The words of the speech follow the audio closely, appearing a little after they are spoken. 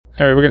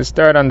We're going to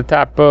start on the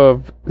top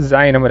of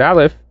Zayin Amud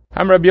Aleph.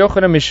 Am Rabbi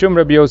Yochanan Mishum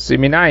Rabbi Yossi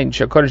Minayin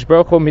Shakadosh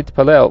Baruch Hu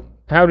Mitpalel.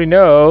 How do we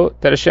know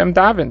that Hashem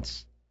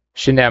davens?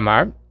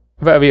 Shneimar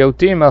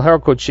V'aviotim al Har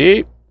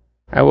Kodeshi.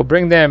 I will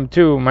bring them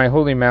to my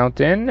holy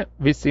mountain.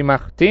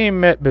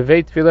 V'simachtim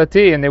beveit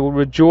tfilati, and they will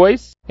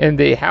rejoice in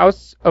the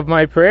house of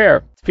my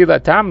prayer.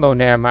 Tfilatam lo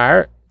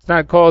ne'amar. It's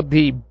not called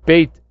the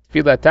Beit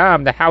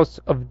Tfilatam, the house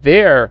of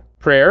their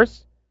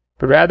prayers,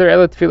 but rather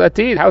El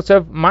Tfilati, the house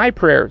of my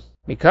prayers.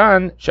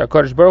 Mikan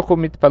Shakadosh Baruch Hu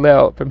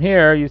Mitpalel. From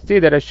here, you see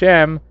that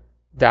Hashem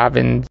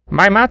davens.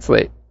 My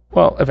matzle.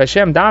 Well, if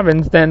Hashem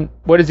davens, then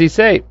what does he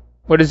say?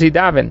 What does he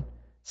daven?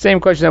 Same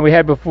question that we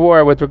had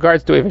before with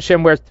regards to if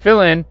Hashem wears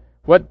tefillin,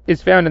 what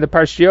is found in the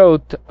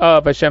parshiot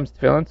of Hashem's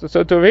tefillin.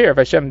 So to over here, if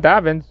Hashem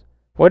davens,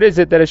 what is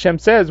it that Hashem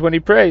says when he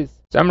prays?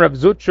 Samrav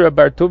Zutra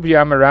Bar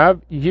Tuvia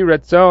Amarav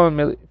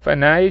Yiratzon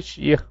Milfanaish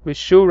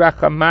Yichvishu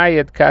Rachamai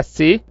et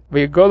Kasi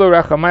V'yigolu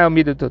Rachamai al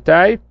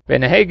Midutotai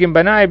V'nehegim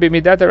Banai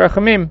B'midat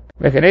Rachamim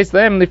V'chenes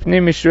Lehem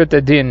Lifnim Mishrut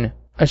Adin.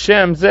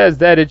 Hashem says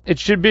that it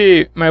should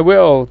be my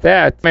will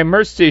that my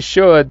mercy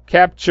should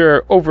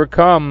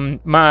overcome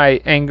my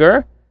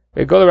anger.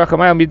 V'yigolu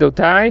Rachamai al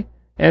Midutotai,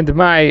 and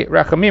my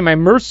rachamim, my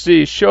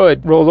mercy,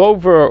 should roll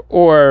over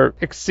or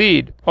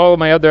exceed all of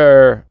my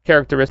other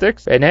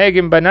characteristics. And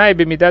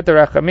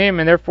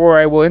therefore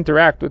I will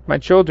interact with my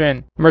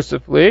children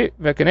mercifully.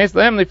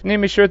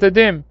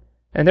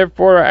 And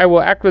therefore I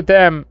will act with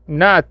them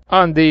not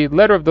on the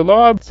letter of the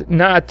law,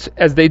 not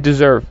as they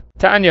deserve.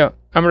 Tanya,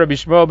 Amar Rabbi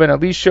Shmuel ben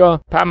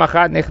Elisha,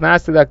 Pamachat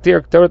nechnasti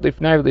laktir k'torot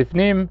lifnai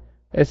v'lifnim.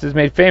 This is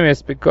made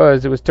famous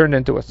because it was turned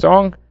into a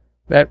song.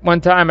 That one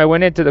time I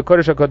went into the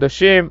Kodesh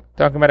HaKadoshim,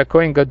 talking about a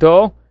Kohen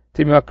Gadol,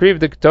 to Makriv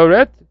the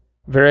Ktoret,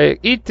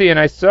 Vere'iti, and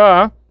I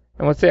saw, and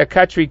we'll say a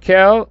Katri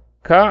Kel,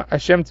 Ka,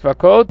 Hashem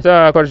Tzvakot,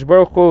 Kodesh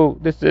Baruch Hu.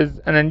 This is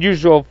an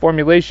unusual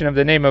formulation of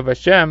the name of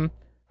Hashem,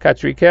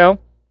 Katri Kel.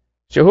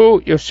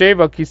 Shehu Yoshev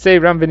al Kisei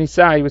Ram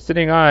V'Nisa, he was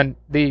sitting on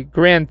the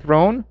grand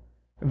throne.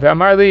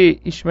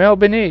 Ve'amarli Ishmael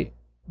Beni,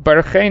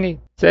 Baracheni,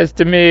 says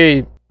to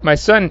me, my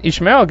son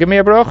Ishmael, give me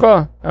a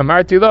bracha.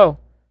 Amarti lo.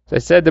 So I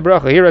said the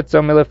bracha,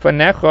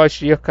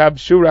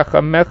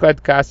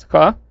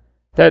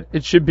 that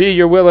it should be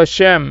your will,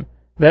 Hashem,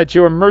 that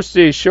your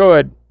mercy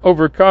should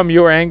overcome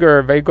your anger,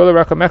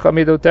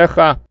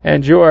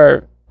 and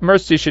your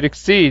mercy should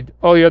exceed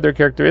all the other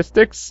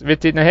characteristics,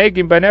 and should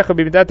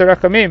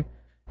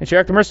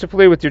act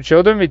mercifully with your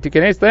children,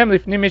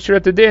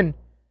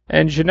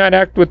 and you should not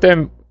act with them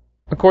in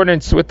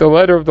accordance with the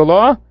letter of the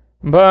law,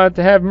 but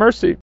have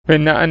mercy.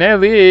 And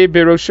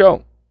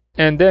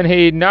then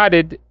he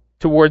nodded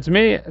towards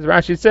me, as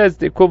Rashi says,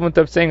 the equivalent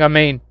of saying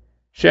Amen.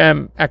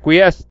 Shem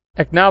acquiesced,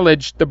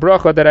 acknowledged the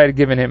bracha that I had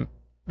given him.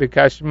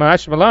 V'kash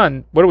ma'ash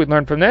malan. What do we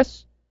learn from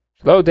this?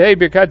 Even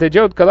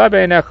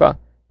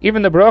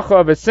the bracha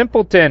of a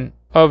simpleton,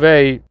 of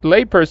a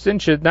layperson,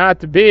 should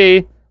not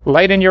be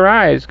light in your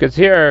eyes, because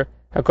here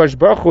HaKadosh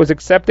Baruch Hu was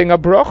accepting a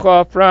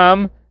bracha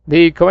from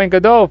the Kohen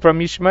Gadol,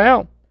 from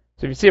Ishmael.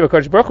 So if you see if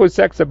HaKadosh Baruch Hu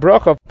accepts a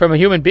bracha from a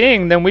human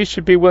being, then we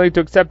should be willing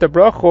to accept a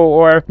bracha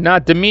or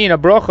not demean a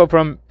bracha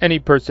from any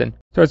person.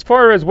 So as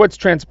far as what's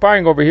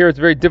transpiring over here, it's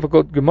very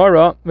difficult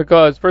Gemara,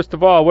 because first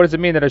of all, what does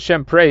it mean that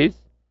Hashem prays?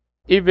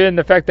 Even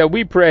the fact that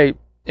we pray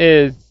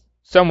is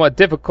somewhat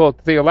difficult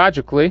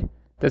theologically.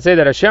 To say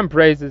that Hashem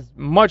prays is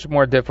much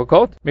more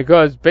difficult,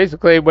 because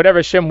basically whatever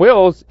Hashem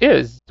wills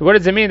is. So what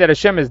does it mean that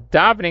Hashem is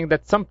davening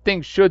that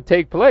something should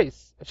take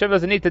place? Hashem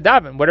doesn't need to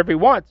daven. Whatever he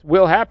wants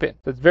will happen.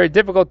 So it's very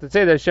difficult to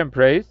say that Hashem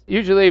prays.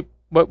 Usually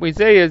what we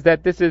say is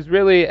that this is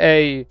really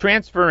a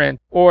transference,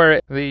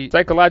 or the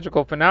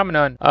psychological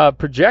phenomenon of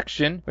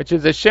projection, which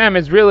is Hashem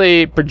is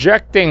really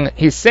projecting.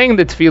 He's saying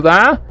the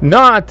tefillah,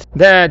 not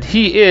that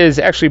he is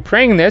actually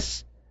praying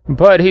this,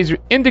 but he's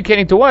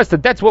indicating to us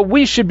that that's what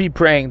we should be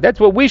praying. That's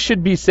what we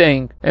should be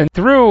saying. And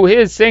through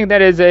his saying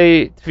that is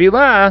a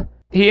tefillah,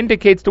 he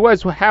indicates to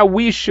us how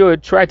we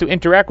should try to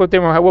interact with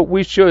him, or what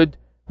we should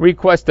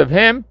request of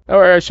him,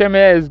 or Hashem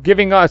is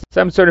giving us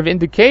some sort of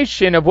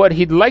indication of what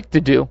he'd like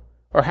to do,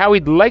 or how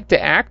he'd like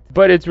to act,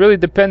 but it's really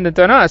dependent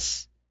on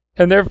us.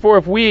 And therefore,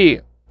 if we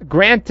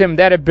grant him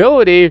that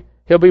ability,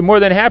 he'll be more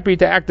than happy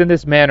to act in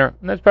this manner.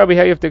 And that's probably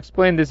how you have to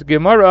explain this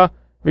Gemara,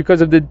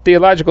 because of the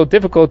theological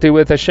difficulty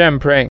with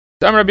Hashem praying.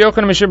 We have another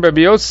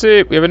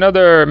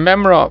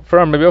memra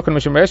from Rabbi Yochanan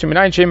Mishum Rabbi.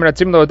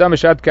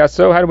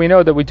 How do we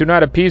know that we do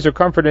not appease or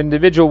comfort an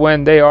individual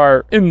when they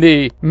are in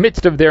the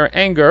midst of their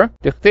anger?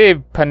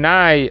 Shem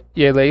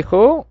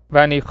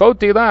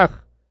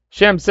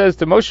says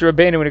to Moshe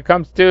Rabbeinu when it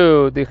comes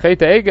to the Chet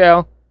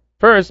HaEgel,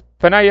 first,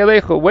 Panay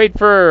Yelechu, wait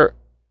for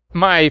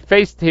my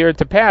face here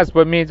to pass,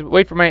 what means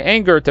wait for my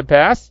anger to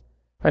pass.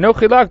 And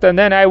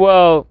then I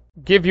will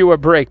give you a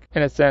break,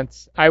 in a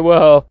sense. I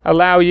will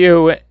allow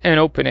you an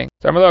opening.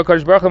 So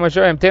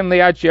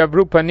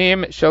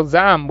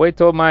wait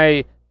till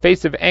my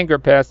face of anger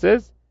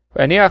passes,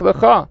 and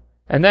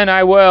then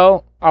I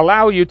will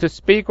allow you to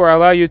speak, or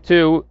allow you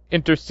to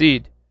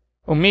intercede.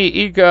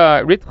 Is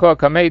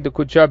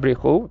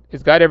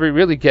God ever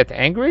really get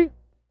angry?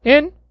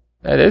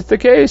 That is the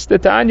case. The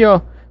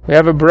Tanya. We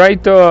have a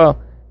Braita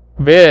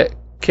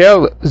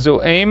ve'kel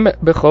zo'em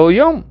b'chol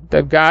yom,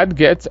 that God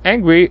gets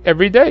angry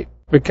every day.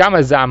 V'kama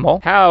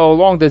zamo, how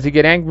long does he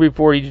get angry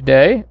for each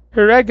day?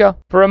 Rega,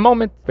 for a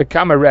moment.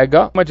 V'kama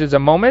rega, how much is a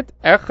moment?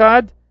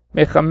 Echad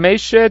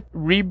mechameshet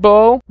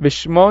ribo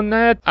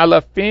v'shmonet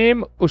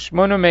alafim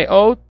u'shmona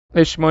me'ot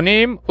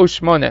v'shmonim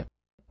u'shmona.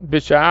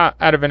 B'sha'a,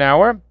 out of an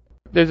hour.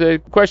 There's a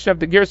question of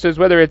the Girsas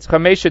whether it's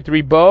chameshet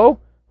ribo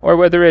or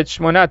whether it's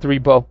shmonat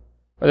ribo,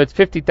 whether it's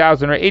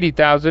 50,000 or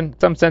 80,000.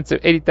 Some sense of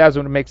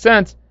 80,000 would make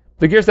sense.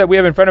 The Girs that we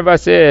have in front of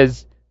us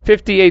is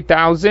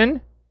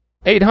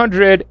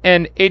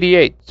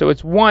 58,888. So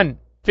it's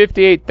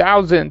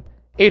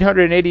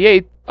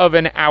 1/58,888 of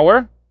an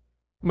hour,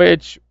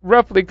 which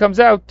roughly comes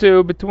out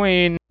to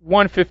between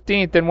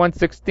 1/15th and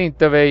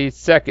 1/16th of a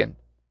second.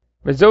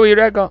 Zoi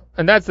rega,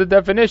 and that's the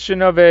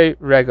definition of a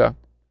rega.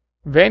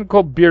 Vein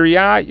kol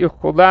birya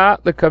yuchola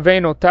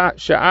lekavein ota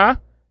sha'a.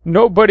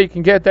 Nobody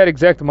can get that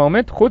exact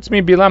moment. Chutz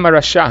mi Bilam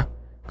HaRasha,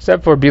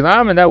 except for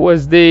Bilam, and that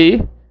was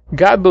the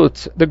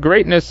gadlut, the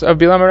greatness of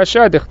Bilam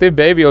HaRasha. Dichtiv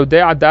be'evi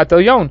odeh adat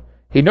elyon.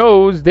 He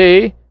knows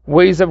the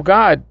ways of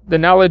God, the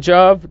knowledge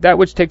of that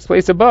which takes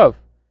place above.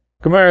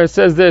 Gemara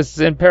says this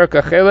in Perek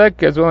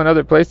HaChelek as well in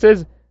other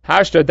places.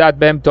 Hashta dat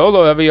be'em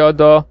tolo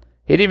aviyodo.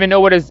 He didn't even know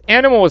what his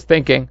animal was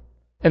thinking.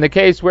 In the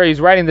case where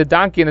he's riding the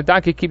donkey and the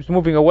donkey keeps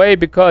moving away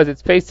because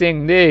it's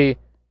facing the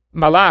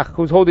malach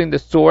who's holding the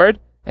sword,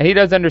 and he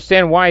doesn't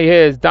understand why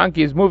his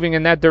donkey is moving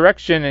in that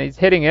direction and he's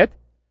hitting it.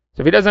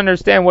 So if he doesn't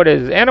understand what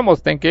his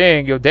animal's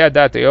thinking,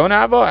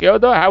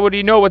 how would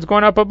he know what's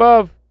going up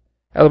above?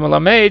 He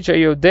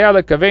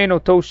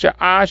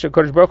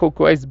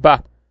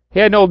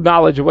had no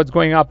knowledge of what's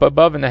going up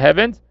above in the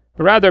heavens,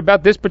 but rather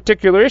about this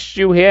particular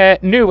issue, he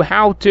knew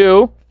how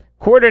to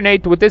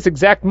coordinate with this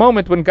exact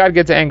moment when God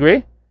gets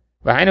angry.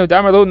 And that's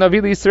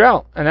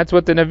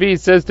what the Navi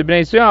says to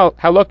Bnei Yisrael.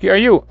 How lucky are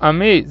you?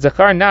 Ami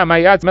zachar na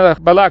mayat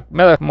melech Balak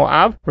melech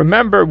Moav.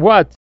 Remember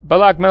what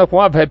Balak melech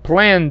Moav had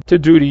planned to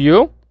do to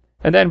you.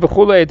 And then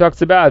V'chule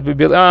talks about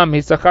Bilam,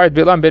 he sachared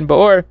Bilam ben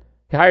Baor.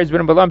 He hires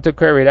Ben Balam to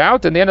carry it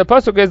out. And the end of the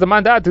pasuk is the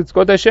mandat to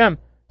tzkot Hashem.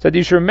 So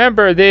you should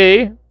remember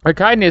the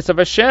kindness of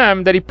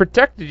Hashem that He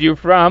protected you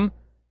from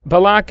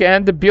Balak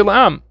and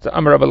Bilam. So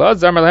Amar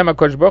Rabbalaz, Amar Lehem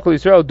HaKodesh Baruch Hu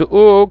Yisrael,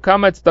 Du'u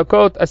kama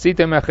tzedakot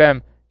asitem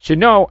lechem. Should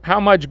know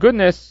how much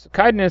kindness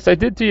I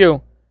did to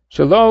you.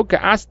 Shelo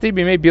ka'asti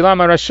b'mei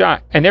Bilam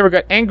HaRasha. I never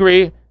got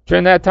angry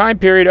during that time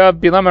period of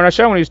Bilam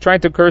HaRasha when he was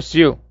trying to curse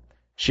you.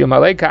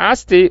 Shimalei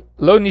ka'asti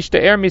lo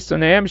nishta'er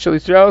misoneim shel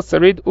Yisrael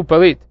sarid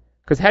upalit.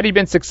 Because had he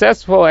been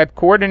successful at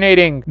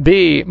coordinating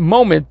the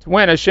moment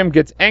when Hashem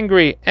gets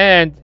angry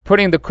and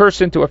putting the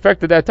curse into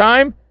effect at that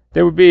time,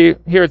 there would be,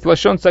 here it's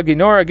Lashon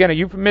Saginor, again a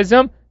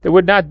euphemism, there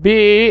would not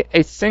be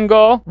a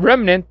single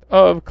remnant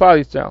of Klal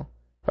Yisrael.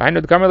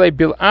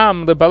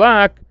 Bilam the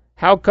Balak,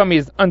 how come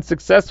he's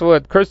unsuccessful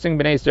at cursing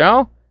Bnei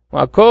Israel?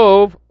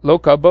 Ma'akov lo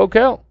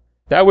kabokel.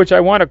 That which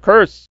I want to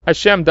curse,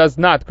 Hashem does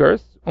not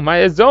curse.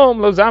 Umayezom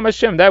lo zam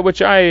Hashem. That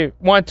which I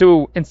want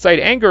to incite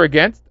anger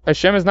against,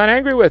 Hashem is not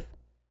angry with.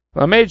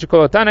 So we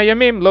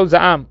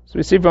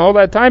see from all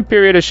that time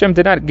period, Hashem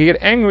did not get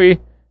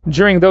angry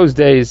during those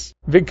days.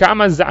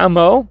 Vikama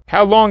zamo.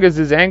 How long is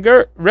his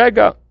anger?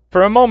 Rega,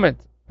 for a moment.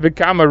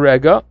 Vikama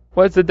rega.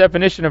 What's the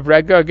definition of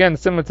rega? Again,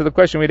 similar to the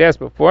question we'd asked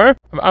before.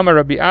 Amar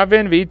Rabbi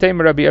Avin, v'itayim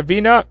Rabbi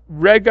Avina,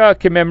 rega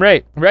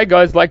kimemre.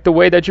 Rega is like the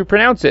way that you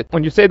pronounce it.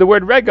 When you say the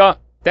word rega,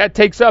 that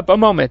takes up a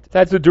moment.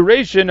 That's the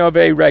duration of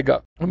a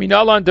rega.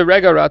 Uminalan de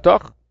rega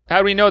ratoch. How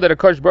do we know that a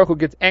Kodesh Baruch Hu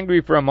gets angry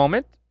for a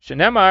moment?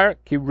 Shenemar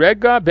ki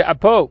rega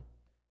be'apo.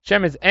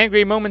 Hashem is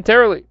angry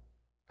momentarily.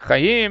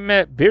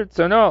 Chayim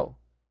birtzono.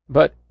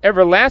 But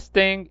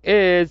everlasting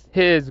is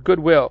His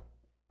goodwill.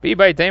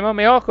 B'baytemo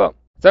me'ocho.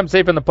 Some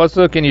say from the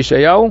pasuk in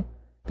Yeshayahu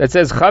that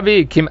says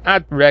Chavi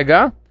kimat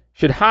rega,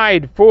 should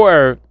hide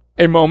for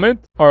a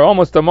moment or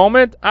almost a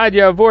moment ad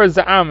yavor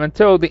za'am,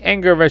 until the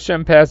anger of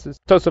Hashem passes.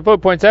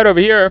 Tosafot points out over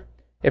here,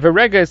 if a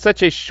rega is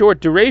such a short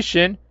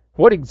duration,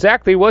 what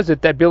exactly was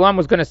it that Bilam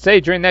was going to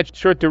say during that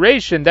short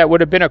duration that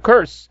would have been a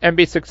curse and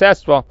be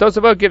successful?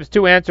 Tosafot gives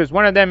two answers.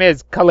 One of them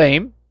is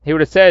kalem. He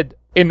would have said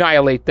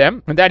annihilate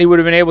them, and that he would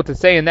have been able to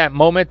say in that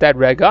moment, that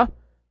rega.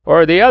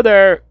 Or the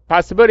other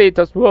possibility,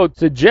 Tosafot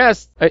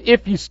suggests,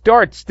 if he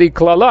starts the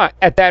klala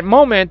at that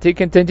moment, he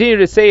can continue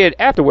to say it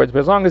afterwards. But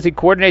as long as he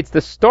coordinates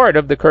the start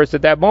of the curse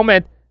at that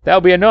moment,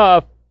 that'll be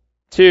enough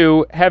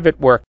to have it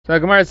work. So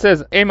the Gemara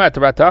says, Emat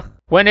ratach.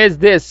 When is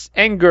this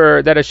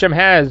anger that Hashem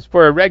has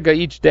for a rega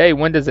each day?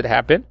 When does it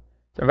happen?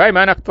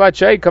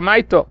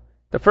 The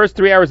first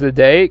 3 hours of the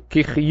day,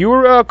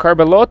 Kichiyura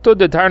Karbeloto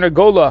de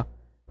Tarnagola.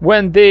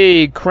 When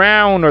the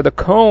crown or the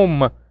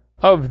comb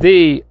of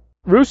the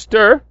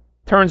rooster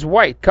turns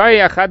white,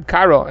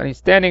 and he's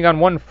standing on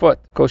one foot.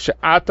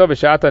 Throughout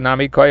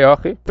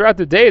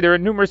the day, there are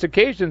numerous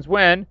occasions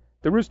when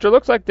the rooster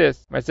looks like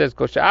this. It says,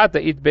 throughout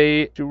the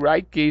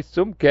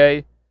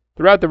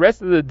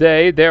rest of the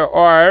day, there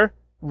are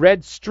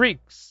red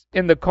streaks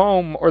in the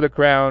comb or the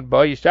crown.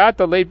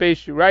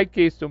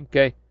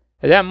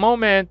 At that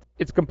moment,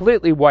 it's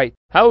completely white.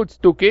 How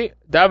tztuki?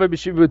 David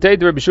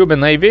b'shivutei Rabbi Shua ben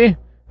Levi.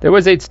 There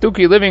was a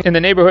tztuki living in the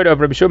neighborhood of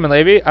Rabbi Shua ben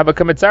Levi.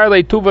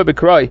 Tuva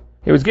b'kroi.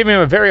 He was giving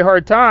him a very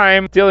hard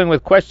time dealing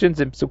with questions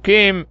in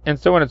psukim and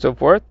so on and so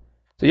forth.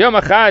 So Yom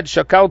Achad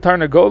shakal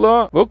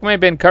tarnagolo v'ukmei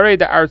ben karei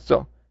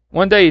da'arso.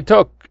 One day he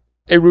took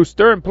a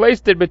rooster and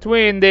placed it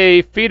between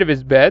the feet of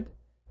his bed.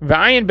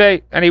 V'ayin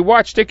bei, and he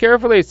watched it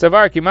carefully.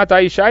 Savar kimat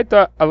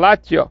ha'ishaita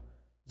alatyo.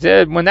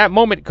 Said, when that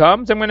moment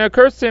comes, I'm going to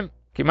curse him.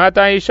 Kimat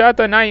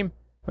ha'ishata naim.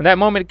 When that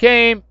moment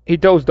came, he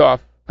dozed off.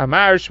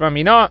 Amar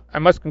shmamina. I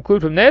must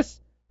conclude from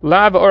this.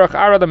 Lav orach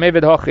ara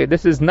l'mevid hochi.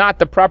 This is not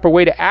the proper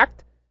way to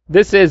act.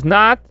 This is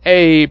not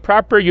a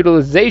proper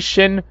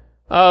utilization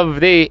of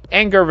the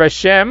anger of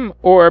Hashem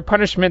or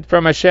punishment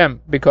from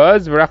Hashem.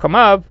 Because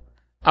v'rachamav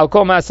al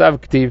kol ma'asav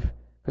k'tiv.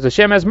 Because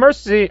Hashem has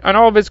mercy on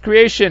all of His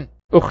creation.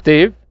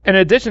 Uchtiv. In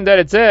addition to that,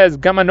 it says,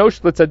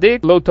 Gamanosh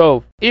l'tzadik lo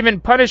tov.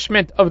 Even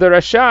punishment of the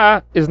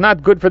Rasha is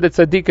not good for the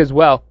tzaddik as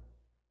well.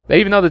 That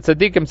even though the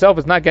tzaddik himself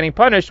is not getting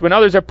punished, when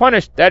others are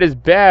punished, that is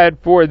bad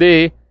for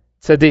the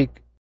tzaddik.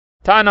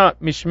 Tana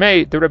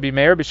mishmei to Rabbi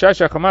Meir,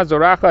 b'shasha chama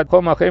zorachat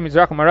kol malchei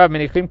mizrach marav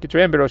menichim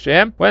kitreim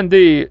beroshem. When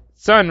the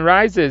sun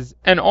rises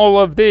and all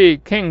of the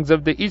kings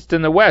of the east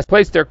and the west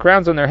place their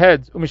crowns on their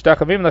heads,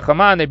 umishtachavim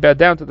lechama, and they bow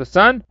down to the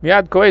sun,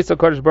 miyad koes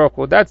HaKadosh Baruch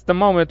Hu. That's the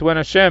moment when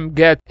Hashem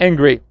gets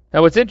angry.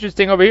 Now what's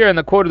interesting over here in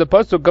the quote of the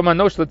pasuk,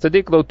 Gamanosh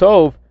l'tzadik lo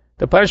tov,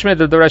 the punishment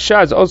of the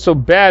Rasha is also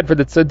bad for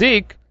the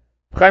tzaddik.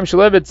 Chaim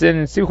Shulevitz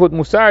in Sichut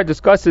Musar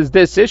discusses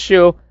this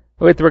issue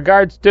with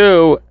regards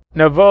to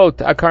Navot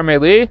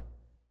HaKarmeli.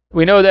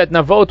 We know that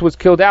Navot was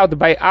killed out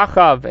by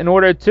Achav in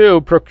order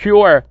to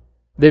procure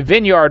the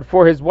vineyard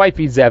for his wife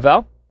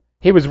Izebel.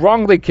 He was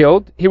wrongly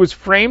killed. He was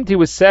framed. He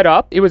was set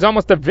up. He was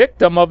almost a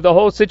victim of the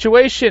whole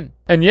situation.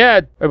 And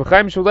yet, Rabbi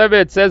Chaim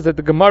Shulevitz says that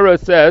the Gemara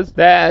says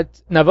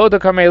that Navot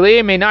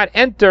HaKarmeli may not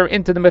enter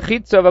into the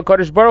Mechitza of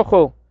HaKadosh Baruch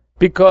Hu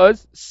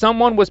because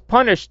someone was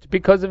punished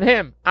because of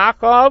him.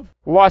 Achav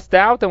lost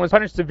out and was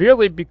punished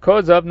severely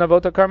because of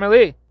Navot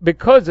HaKarmeli.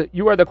 Because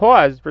you are the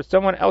cause for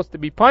someone else to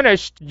be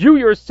punished, you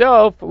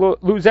yourself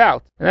lose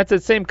out. And that's the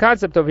same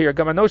concept over here.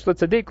 Gamanosh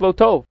l'tzadik lo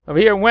tov. Over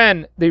here,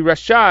 when the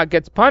Rasha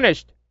gets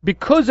punished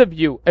because of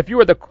you, if you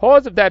are the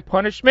cause of that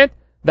punishment,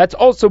 that's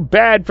also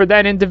bad for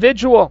that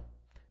individual,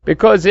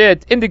 because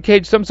it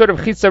indicates some sort of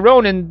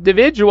chisaron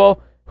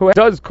individual who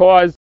does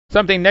cause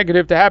something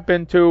negative to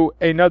happen to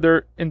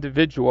another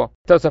individual.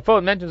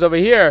 Tosafot mentions over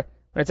here,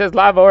 when it says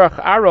lava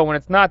orach aro, when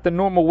it's not the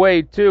normal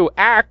way to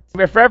act,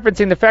 we're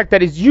referencing the fact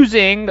that he's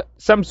using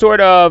some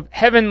sort of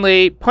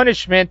heavenly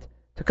punishment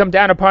to come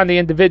down upon the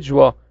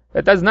individual.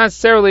 That does not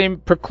necessarily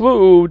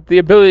preclude the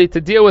ability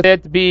to deal with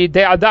it, be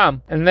de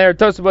adam. And there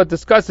Tosafot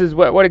discusses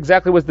what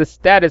exactly was the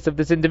status of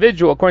this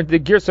individual. According to the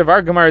Girs of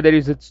our Gemara, that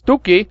he's a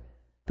tztuki.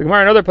 The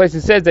Gemara in other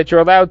places says that you're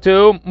allowed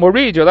to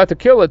morid, you're allowed to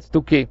kill a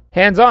tztuki,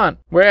 hands-on.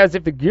 Whereas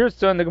if the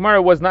Girsa in the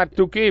Gemara was not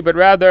tztuki, but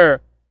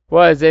rather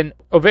was an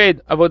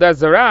oved avodah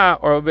zarah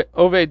or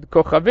oved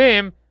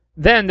kochavim,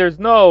 then there's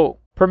no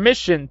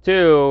permission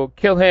to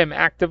kill him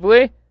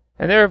actively,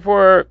 and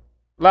therefore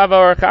lava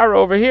or chara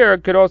over here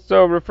could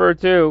also refer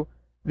to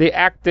the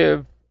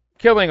active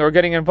killing or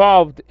getting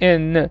involved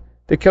in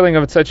the killing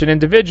of such an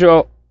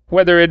individual,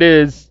 whether it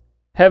is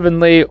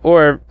heavenly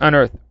or on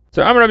earth.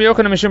 So Amar Rabbi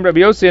Yochanan Mishum Rabbi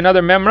Yossi,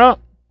 another memra,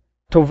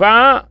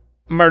 Tova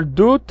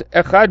mardut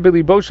echad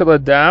b'libo shel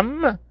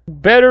adam.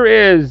 Better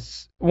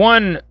is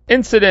one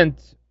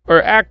incident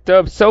or act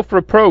of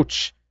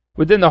self-reproach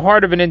within the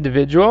heart of an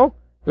individual,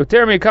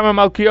 yoter mikama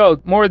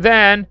malkiot, more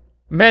than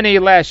many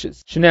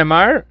lashes.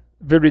 Shneimar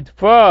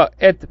v'ritfa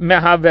et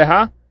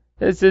mehaveha.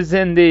 This is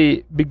in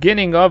the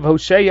beginning of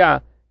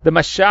Hosea. The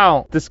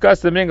mashal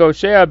discussed the beginning of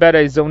Hosea about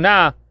a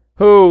zonah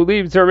who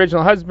leaves her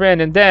original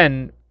husband and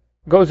then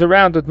goes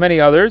around with many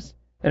others,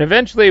 and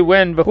eventually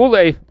when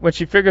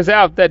she figures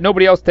out that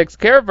nobody else takes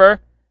care of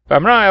her, she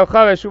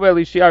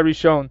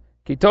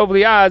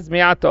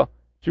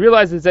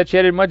realizes that she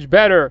had it much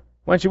better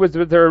when she was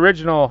with her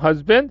original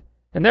husband,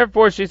 and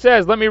therefore she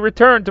says, let me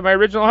return to my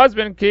original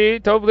husband,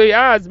 back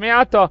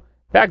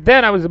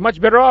then I was much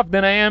better off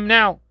than I am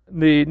now.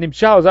 The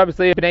Nimshal is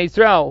obviously Bnei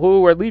Israel, who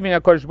were leaving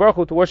HaKadosh Baruch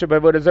Hu to worship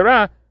Avodah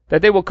Zarah,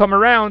 that they will come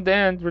around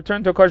and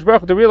return to HaKadosh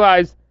Baruch Hu to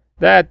realize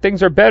that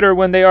things are better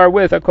when they are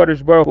with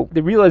HaKadosh Baruch Hu.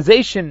 The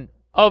realization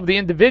of the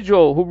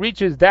individual who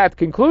reaches that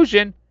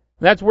conclusion,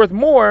 that's worth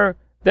more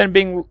than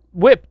being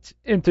whipped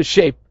into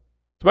shape.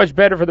 It's much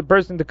better for the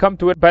person to come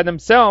to it by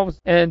themselves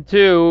and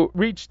to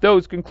reach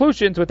those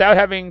conclusions without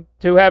having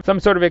to have some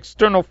sort of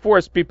external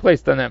force be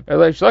placed on them.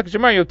 Better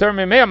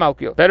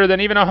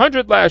than even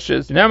 100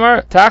 lashes.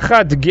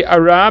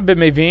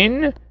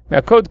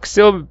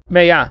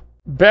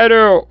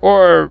 Better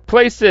or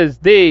places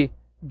the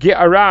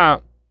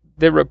ge'ara,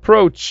 the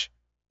reproach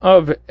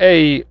of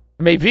a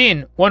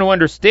mevin, one who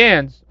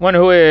understands, one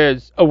who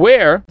is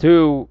aware,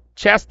 to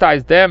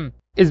chastise them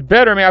is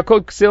better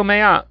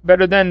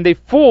better than the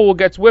fool who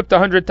gets whipped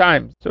 100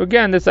 times. So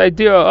again, this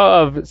idea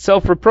of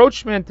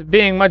self-reproachment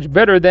being much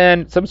better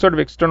than some sort of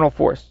external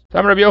force.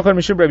 Rabbi Yochanan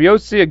Mishum Rabbi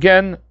Yossi,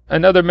 again,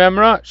 another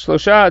memra,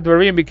 Shlosha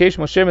Dvarim Bikesh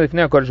Moshe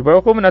Melifnei HaKadosh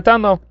Baruch Hu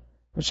V'natan Lo.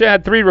 Moshe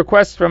had 3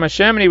 requests from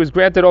Hashem, and he was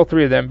granted all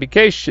 3 of them.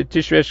 Bikesh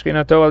Tishrei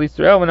Shechinato Al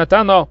Yisrael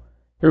V'natan Lo.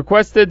 He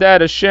requested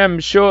that Hashem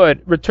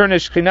should return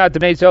His Shekhinah to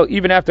Bnei Yisrael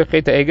even after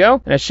Chet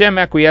HaEgel, and Hashem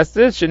acquiesced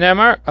this.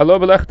 Shenemar Alo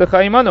B'lechtecha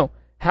Imanu.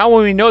 How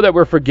will we know that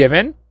we're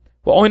forgiven?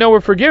 We'll only know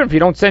we're forgiven if you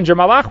don't send your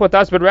malach with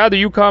us, but rather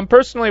you come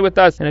personally with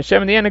us. And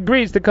Hashem in the end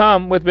agrees to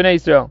come with Bnei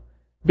Yisrael.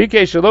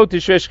 Bikesh Alo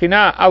Tishrei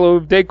Shekhinah Alo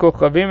Uvdei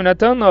Kochavim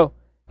V'natan Lo.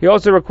 He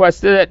also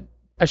requested that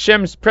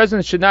Hashem's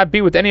presence should not be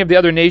with any of the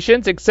other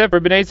nations except for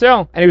Bnei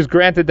Yisrael, and he was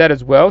granted that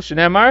as well.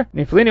 Shenemar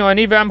Niflinu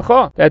Ani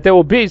V'Amcha, that there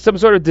will be some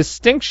sort of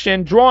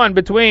distinction drawn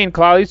between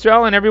Klal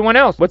Yisrael and everyone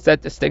else. What's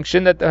that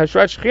distinction? That the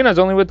Hashrat Shekhinah is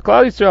only with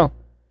Klal Yisrael.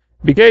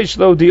 Bikesh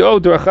Lo Dio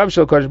D'Rachav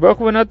Shel Kadosh Baruch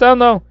Hu V'natan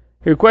Lo.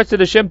 He requested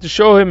Hashem to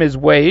show him His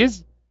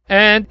ways,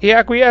 and he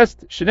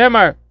acquiesced.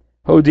 Shenemar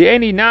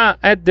Hodieni Na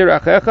Et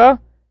D'Rachecha.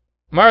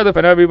 Mar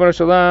Lefanav Ribono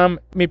Shalom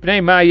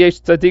Mipnei Ma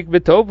Yesh Tzadik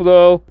V'Tov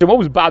Lo. What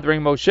was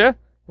bothering Moshe?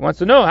 He wants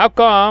to know how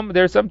come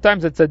there's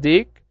sometimes a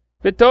tzaddik,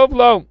 v'tov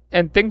lo,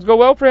 and things go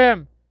well for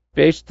him.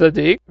 V'esh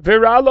tzaddik,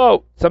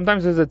 v'ralo.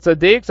 Sometimes there's a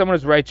tzaddik, someone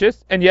who's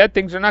righteous, and yet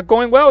things are not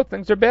going well,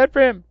 things are bad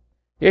for him.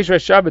 Yesh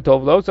rasha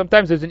v'tov lo.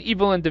 Sometimes there's an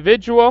evil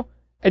individual,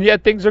 and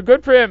yet things are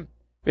good for him.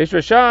 V'esh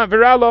rasha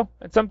v'ralo.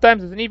 And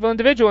sometimes there's an evil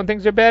individual, and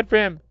things are bad for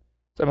him.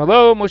 So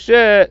hello,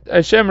 Moshe,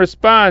 Hashem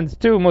responds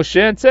to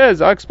Moshe and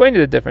says, I'll explain you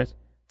the difference.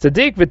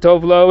 Tzaddik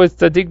v'tov lo is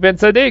tzaddik ben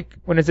tzaddik.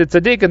 When it's a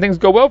tzaddik and things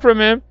go well for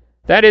him,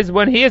 that is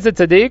when he is a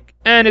tzaddik,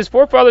 and his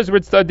forefathers were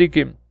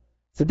tzaddikim.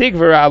 Tzaddik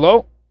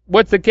v'ralo.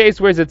 What's the case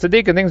where he's a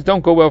tzaddik and things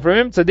don't go well for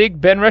him? Tzaddik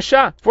ben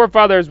rasha.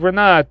 Forefathers were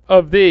not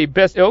of the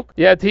best ilk,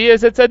 yet he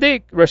is a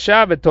tzaddik.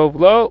 Rasha v'tov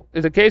lo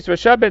is a case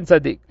rasha ben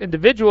tzaddik.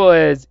 Individual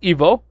is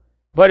evil,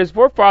 but his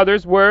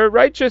forefathers were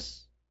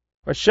righteous.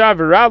 Rasha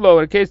v'ralo,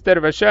 in a case that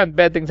of rasha and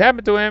bad things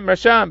happen to him,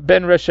 rasha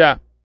ben rasha.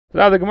 So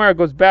now the Gemara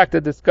goes back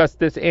to discuss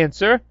this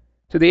answer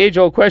to the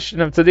age-old question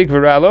of tzaddik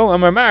v'ralo.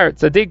 Amar mar,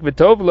 tzaddik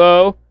v'tov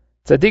lo.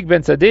 Tzaddik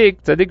ben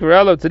tzaddik, tzaddik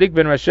v'ralo, tzaddik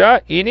ben rasha.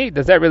 Ini,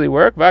 does that really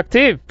work?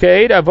 V'aktiv,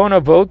 keid avon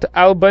avot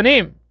al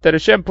banim, that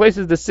Hashem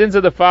places the sins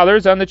of the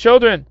fathers on the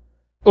children.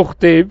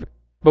 Uchtiv,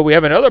 but we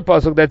have another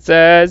pasuk that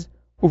says,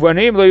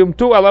 uvanim lo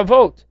yumtu al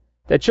avot,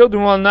 that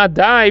children will not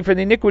die for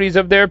the iniquities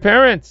of their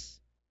parents.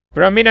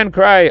 V'raminan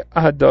cry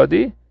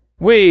ahadodi.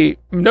 We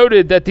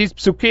noted that these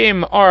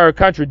psukim are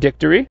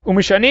contradictory.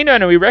 Umishanina,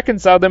 and we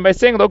reconcile them by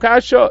saying lo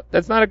kasho.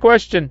 That's not a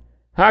question.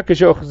 Ha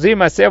kasho chzim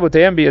aseh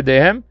avotayim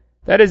biyadehem.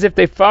 That is, if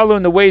they follow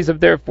in the ways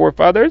of their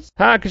forefathers.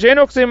 The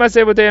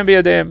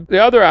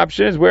other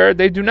option is where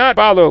they do not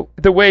follow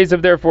the ways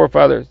of their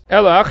forefathers.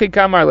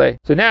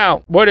 So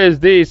now, what is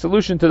the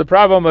solution to the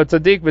problem of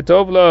tzaddik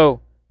v'tovlo?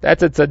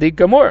 That's a tzaddik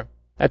gamur.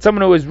 That's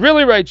someone who is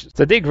really righteous.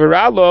 Tzaddik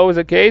v'ralo is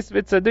a case of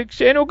tzaddik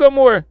shenu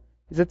gamur.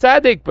 He's a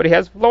tzaddik, but he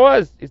has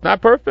flaws. He's not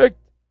perfect.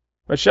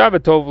 Rasha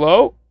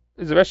v'tovlo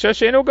is a rasha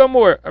shenu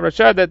gamur. A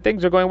rasha that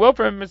things are going well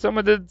for him is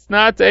someone that's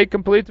not a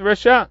complete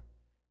rasha.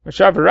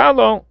 Rasha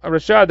v'ralo, a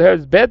rasha that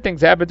has bad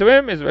things happen to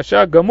him, is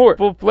rasha gamur,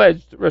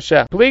 full-fledged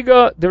rasha.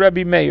 Pliga de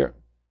Rabbi Meir.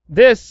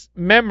 This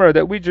memra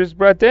that we just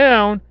brought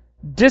down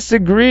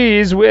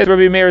disagrees with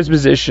Rabbi Meir's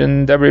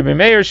position. That Rabbi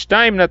Meir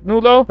shtaim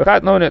natnulo,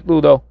 v'chat lo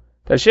natlulo.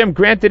 That Hashem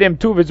granted him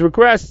 2 of his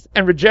requests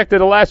and rejected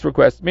the last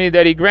request, meaning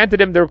that he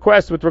granted him the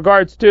request with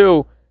regards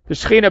to the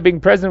Shekhinah being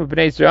present with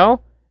Bnei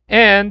Israel,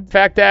 and the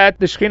fact that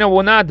the Shekhinah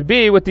will not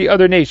be with the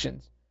other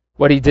nations.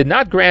 What he did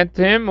not grant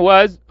him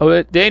was,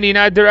 Deini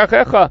na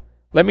derachecha,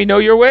 let me know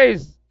your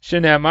ways.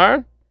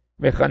 Shenemar,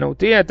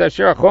 mechanuti et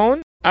asher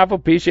achon,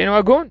 afal pi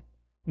sheinu agun.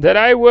 That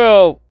I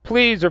will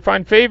please or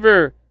find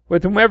favor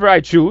with whomever I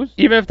choose,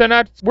 even if they're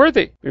not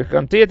worthy.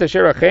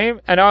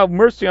 And I'll have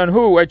mercy on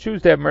who I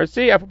choose to have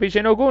mercy, afal pi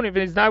sheinu agun, if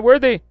he's not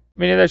worthy.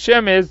 Meaning that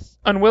Hashem is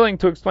unwilling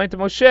to explain to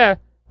Moshe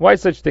why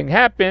such thing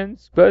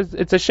happens, because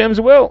it's Hashem's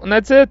will, and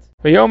that's it.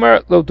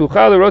 V'yomer lo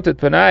tuchal rotet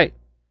panai.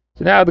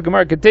 So now the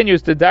Gemara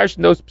continues to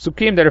darshan those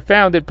psukim that are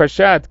found in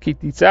Parshat Ki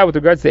Tisa with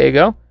regards to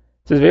Egel.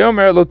 Says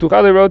V'yomer lo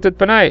tuchal rotet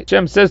panai.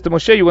 Hashem says to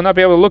Moshe, you will not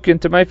be able to look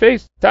into my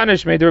face.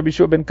 Tanish made Rabbi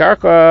Shua ben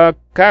Karcha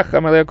kach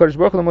amalei HaKadosh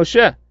Baruch Hu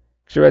Moshe.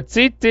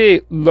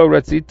 K'sheratziti lo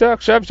ratzita,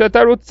 chshav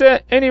shata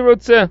rotzeh, eni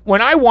rotzeh.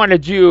 When I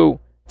wanted you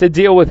to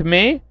deal with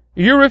me,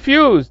 you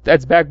refused.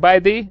 That's backed by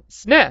the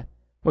sneh.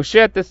 Moshe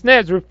at the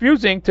sneh is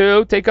refusing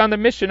to take on the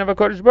mission of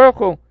HaKadosh Baruch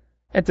Hu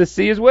and to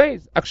see his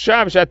ways.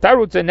 Akshav shata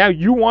rotzeh. Now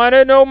you want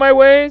to know my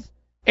ways?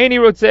 Any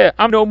rotzeh,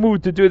 I'm no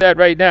mood to do that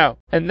right now.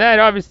 And that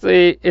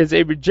obviously is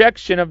a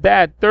rejection of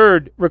that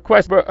third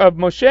request of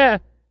Moshe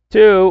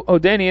to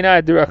Odeni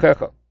Ina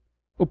Dirachecha.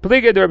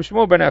 Upliga de Rabbi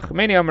Shmuel ben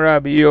Achmeni Amar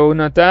Rabbi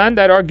Yonatan,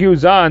 that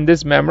argues on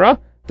this memra.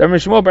 Rabbi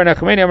Shmuel ben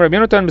Achmeni Amar Rabbi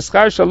Yonatan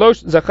B'schar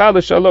Shalosh Zachal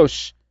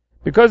Shalosh.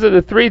 Because of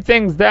the 3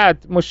 things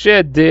that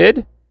Moshe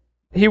did,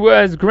 he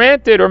was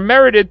granted or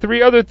merited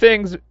 3 other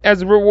things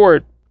as a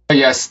reward.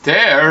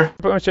 Yaster.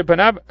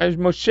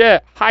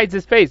 Moshe hides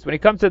his face. When he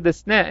comes to the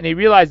sneh and he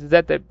realizes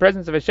that the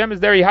presence of Hashem is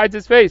there, he hides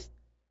his face.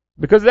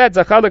 Because of that,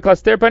 Zachar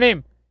leklaster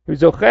panim. He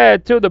was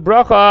zochet to the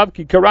bracha of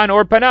ki karan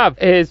or panav.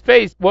 His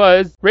face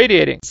was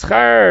radiating.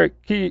 Schar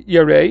ki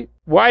yarei.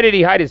 Why did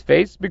he hide his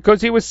face?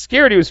 Because he was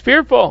scared. He was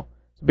fearful.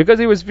 Because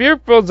he was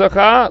fearful,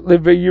 Zachar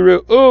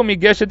levayiru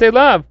migeshet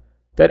elav,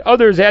 that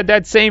others had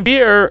that same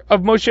fear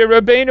of Moshe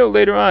Rabbeinu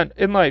later on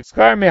in life.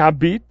 Schar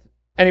mehabit,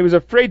 and he was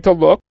afraid to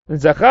look.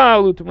 Zachar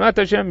l'tumnat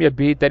Hashem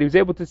yabit, that he was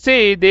able to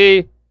see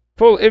the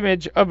full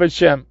image of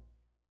Hashem.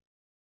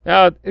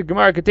 Now, the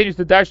Gemara continues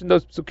to dash in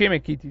those psukim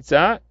in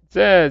Kitisa. It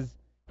says,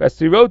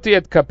 "Vasiroti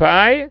et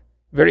kapai,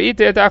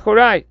 verite et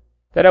achorai,"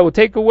 that I will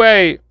take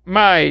away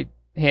my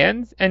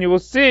hands, and you will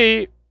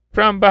see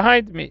from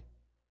behind me.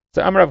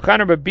 So, Amar Rav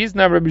Chanan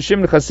Babizna Rabbi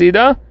Shimon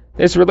Chasida.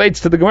 This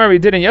relates to the Gemara we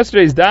did in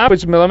yesterday's daf,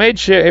 which Melamed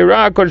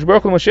she'era Kodesh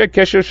Baruch Hu Moshe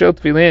kesher shel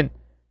tefillin.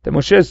 That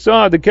Moshe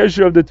saw the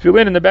kesher of the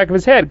tefillin in the back of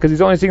his head, because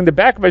he's only seeing the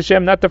back of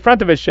Hashem, not the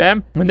front of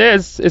Hashem. And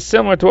this is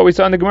similar to what we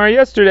saw in the Gemara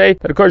yesterday,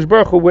 that Kodesh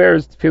Baruch Hu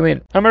wears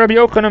tefillin. Amar Rabbi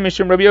Yochanan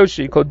Mishum Rabbi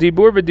Yoshi, called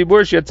dibur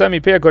v'dibur she'yatza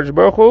mipei Kodesh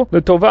Baruch Hu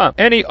l'tova.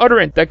 Any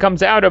utterance that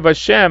comes out of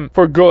Hashem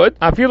for good,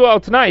 afilu al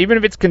tanai, even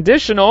if it's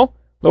conditional,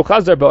 lo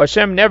chazar bo,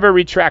 Hashem never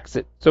retracts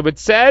it. So if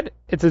it's said,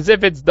 it's as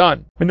if it's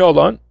done.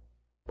 Minolon.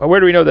 But where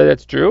do we know that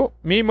that's true?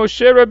 Mi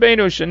Moshe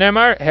Rabbeinu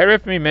shenemar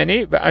heref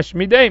mimeni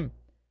v'ashmideim.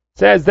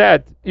 Says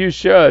that you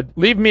should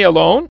leave me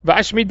alone,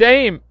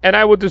 v'ashmideim, and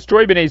I will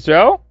destroy Bnei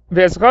Israel,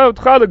 v'eschal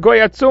otcha l'goy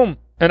atzum,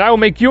 and I will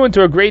make you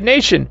into a great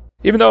nation.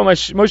 Even though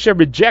Moshe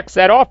rejects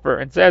that offer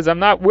and says, I'm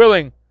not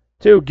willing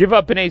to give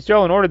up Bnei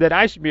Israel in order that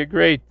I should be a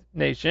great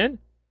nation.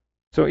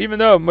 So even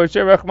though Moshe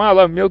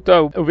Rachmala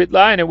Milta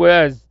Uvitla, and it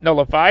was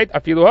nullified,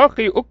 afilu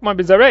hachi ukman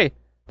bizarei,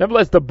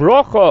 nevertheless the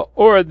bracha,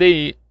 or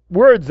the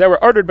words that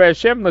were uttered by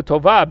Hashem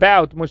l'tova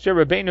about Moshe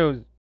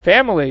Rabbeinu's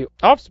family,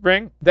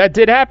 offspring, that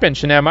did happen.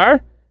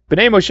 Shenemar,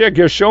 Bnei Moshe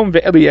Gershom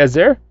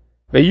ve'Eliezer,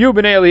 ve'yu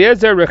Bnei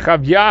Eliezer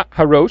Rechavya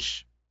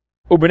Harosh,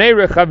 u'Bnei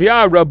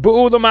Rechavya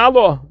Rabu'u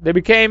l'malo. They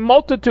became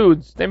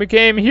multitudes. They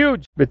became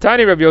huge.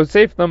 B'tani Rav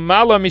Yosef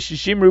l'malo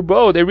mishishim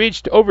rubo. They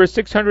reached over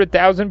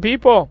 600,000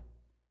 people.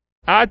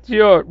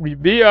 Atyo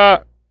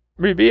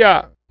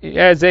Ribia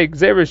as a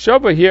Gzeir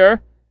Shova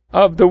here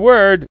of the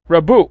word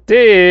Rabu.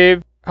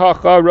 Tiv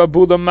Hacha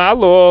Rabu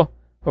l'malo.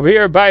 Over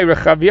here by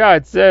Rechavya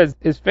it says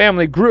his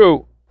family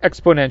grew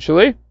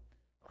exponentially.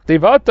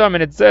 Tivatam,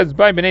 and it says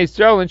by Bnei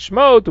Yisrael and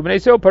Shmot, Bnei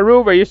Yisrael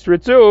Paru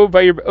v'Yisritzu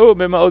v'Yirbu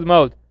b'Ma'od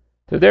Ma'od.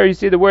 So there you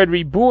see the word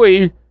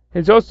Ribui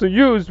is also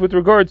used with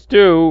regards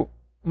to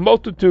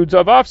multitudes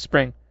of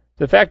offspring.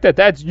 The fact that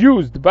that's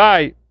used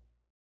by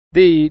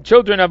the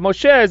children of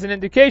Moshe is an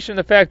indication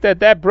of the fact that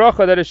that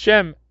bracha that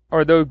Hashem,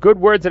 or the good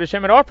words that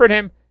Hashem had offered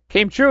him,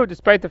 came true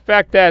despite the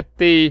fact that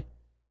the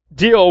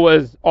deal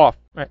was off.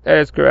 Right, that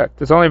is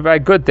correct. It's only by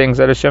good things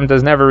that Hashem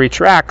does never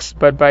retracts,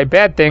 but by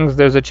bad things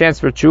there's a chance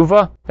for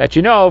tshuva. That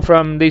you know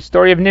from the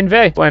story of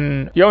Ninveh.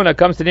 When Yonah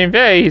comes to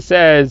Ninveh, he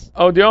says,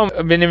 "Oh, the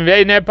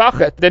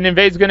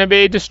Ninveh is going to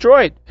be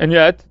destroyed," and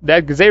yet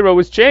that Gezerah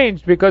was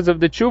changed because of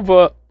the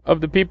tshuva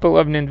of the people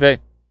of Ninveh.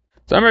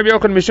 So Amar Rabbi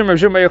Yochanan Mishum Rav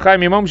Shimon Bar Yochai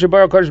Mimom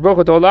Shebar Kodesh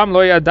Baruch Hu Olam Lo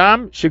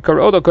Yadam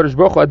Shekaro Lo Kodesh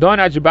Baruch Hu Adon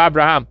Ad Sheba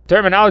Abraham.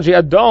 Terminology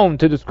Adon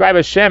to describe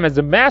Hashem as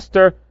a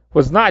master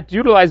was not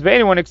utilized by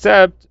anyone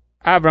except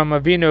Avram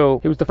Avinu.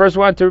 He was the first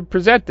one to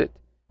present it.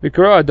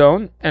 Vikro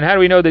Adon. And how do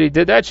we know that he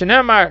did that?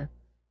 Shenemar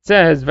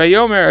says,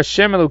 Vayomer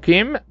Hashem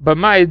Elokim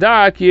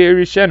B'ma'ida ki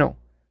yirishenu.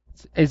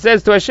 He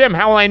says to Hashem,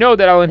 how will I know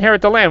that I'll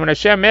inherit the land? When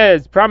Hashem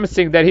is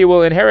promising that he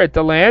will inherit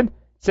the land, it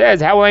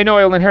says, how will I know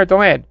I'll inherit the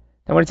land?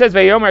 And when it says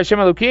Vayomer Hashem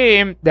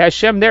Elokim, the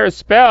Hashem there is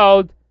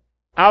spelled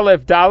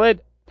Aleph Dalet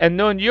and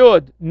Nun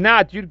Yud,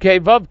 not Yud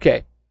Kei Vav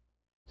Kei.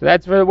 So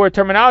that's the word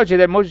terminology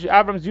that Moshe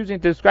Avram is using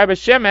to describe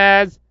Hashem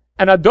as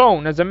an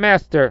Adon, as a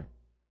master.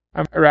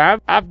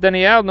 Rav, Av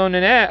Daniel no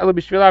neneh elo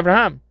b'shvil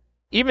Avraham.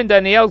 Even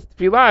Daniel's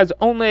tefillah is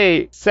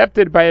only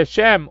accepted by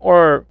Hashem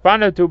or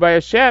responded to by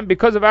Hashem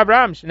because of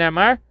Avraham.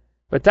 Shneimar,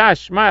 V'tah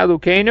Shema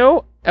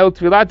Elokeinu el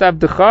tefillat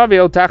avdecha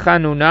ve'el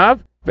tachanunav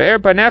ve'er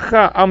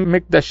panecha al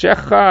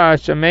mikdashecha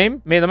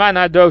Hashemeim me'laman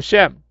ado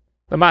Shem.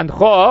 Laman,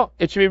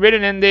 it should be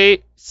written in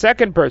the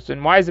second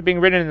person. Why is it being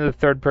written in the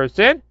third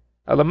person?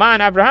 Laman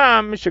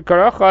Avraham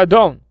shekaracha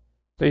Adon.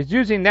 So he's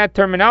using that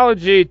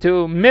terminology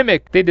to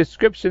mimic the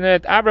description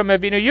that Abraham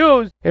Avinu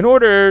used in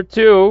order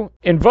to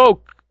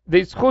invoke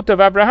the zchut of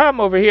Abraham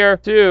over here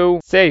to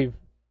save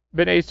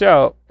Bnei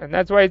Yisrael. And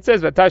that's why it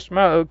says,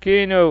 V'tashma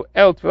Elokinu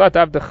el tfilat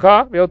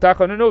avdecha ve'el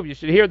tachanunuv. You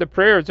should hear the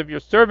prayers of your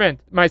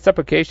servant, my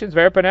supplications,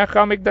 ve'erpanecha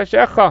al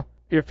mikdashecha.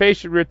 Your face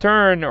should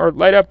return or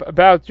light up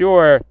about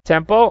your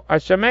temple,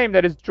 Hashemeim,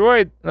 that is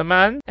destroyed,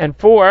 Laman. And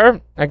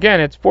for,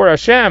 again, it's for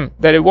Hashem,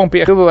 that it won't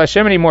be Chilul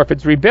Hashem anymore if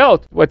it's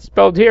rebuilt. What's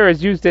spelled here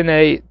is used in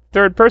a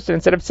third person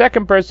instead of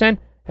second person,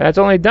 and that's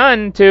only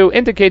done to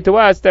indicate to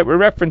us that we're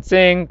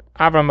referencing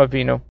Avram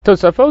Avinu.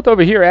 Tosafot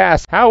over here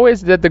asks, how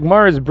is it that the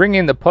Gemara is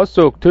bringing the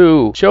pasuk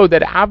to show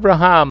that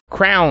Abraham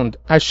crowned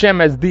Hashem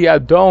as the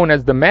Adon,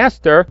 as the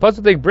master? The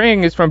pasuk they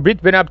bring is from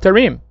Brit Ben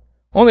Abtarim,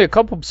 Only a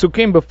couple of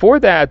psukim before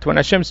that, when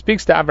Hashem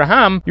speaks to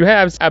Abraham, you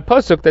have a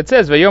pasuk that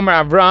says,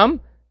 Vayomer Avram,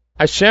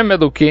 Hashem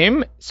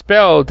Elokim,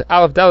 spelled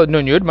Aleph Daled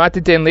Nun Yud,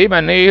 Matiten Li,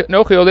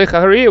 Nochi Olech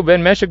Hari,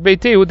 Uben Meshek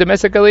Beiti,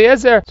 Udemesek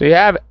Eliezer. So you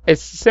have a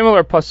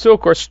similar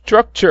pasuk or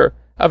structure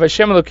of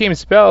Hashem Elokim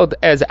spelled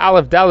as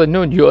Aleph Daled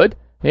Nun Yud.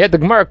 Yet the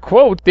Gemara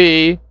quote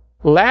the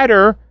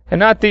latter and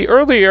not the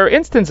earlier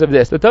instance of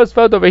this. The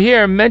Tosfot over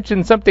here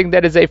mentions something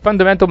that is a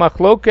fundamental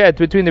machloket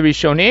between the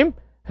Rishonim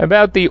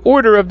about the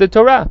order of the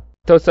Torah.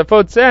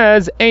 Tosafot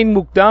says, Ein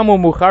mukdamu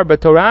muchar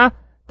b'Torah.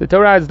 The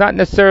Torah is not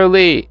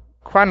necessarily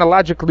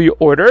chronologically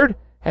ordered,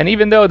 and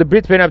even though the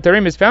Brit Ben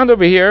Abtarim is found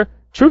over here,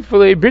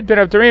 truthfully, Brit Ben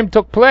Abtarim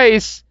took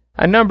place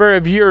a number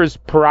of years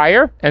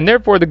prior, and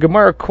therefore the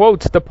Gemara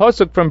quotes the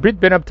pasuk from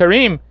Brit Ben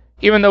Abtarim,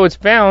 even though it's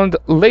found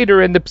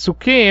later in the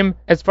psukim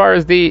as far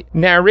as the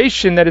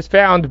narration that is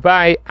found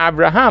by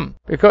Abraham,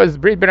 because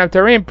Brit Ben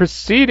Abtarim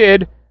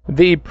preceded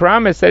the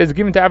promise that is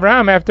given to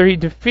Abraham after he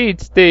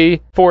defeats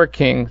the four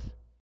kings.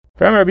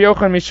 From Rabbi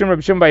Yochanan Mishum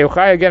Rabbi Shimon Bar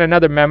Yochai, again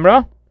another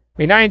memra.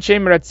 Exactly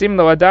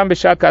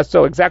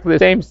the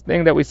same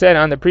thing that we said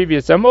on the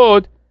previous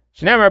Amud.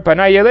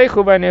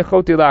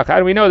 How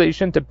do we know that you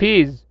shouldn't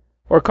appease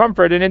or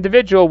comfort an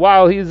individual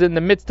while he's in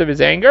the midst of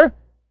his anger?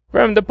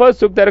 From the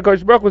pasuk that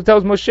HaKadosh Baruch Hu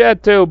tells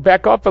Moshe to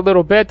back off a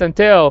little bit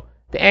until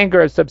the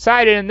anger has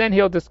subsided, and then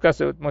he'll discuss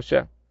it with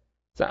Moshe.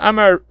 So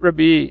Amar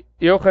Rabbi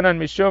Yochanan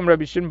Mishum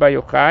Rabbi Shimon Bar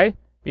Yochai,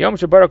 Yom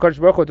Shabar HaKadosh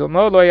Baruch Hu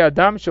Tolmo Lo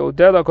Yadam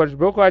She'odel HaKadosh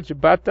Baruch Hu Ad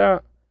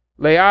Shebata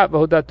Leah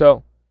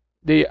V'Hodato.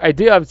 The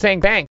idea of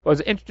saying thanks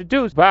was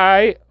introduced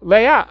by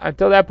Leah.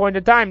 Until that point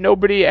in time,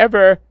 nobody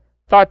ever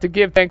thought to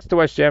give thanks to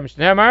Hashem.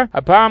 Shneimar,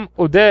 Apam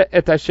Udeh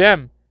et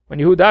Hashem. When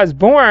Yehuda is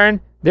born,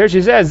 there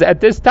she says,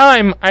 at this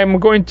time, I'm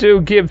going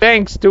to give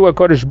thanks to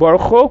HaKadosh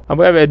Baruch Hu. I'm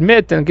going to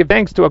admit and give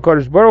thanks to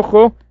HaKadosh Baruch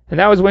Hu.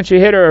 And that was when she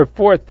hit her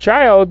fourth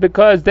child,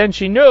 because then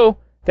she knew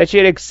that she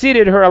had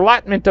exceeded her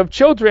allotment of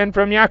children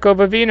from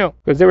Yaakov Avinu.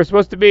 Because there were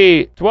supposed to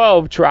be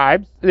 12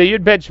 tribes. The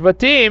Yud Bet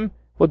Shvatim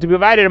will be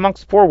divided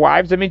amongst 4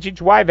 wives. That means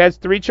each wife has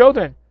 3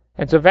 children.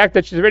 And so the fact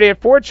that she's already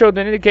at 4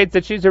 children indicates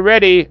that she's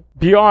already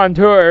beyond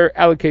her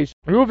allocation.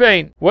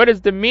 Ruvain, what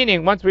is the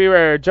meaning? Once we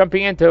were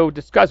jumping in to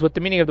discuss what the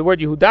meaning of the word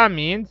Yehuda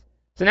means,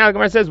 so now the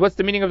Gemara says, what's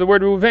the meaning of the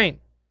word Ruvain?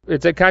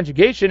 It's a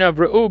conjugation of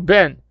Ru'u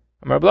ben.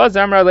 Amar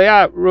Blaza Amar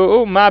Leah,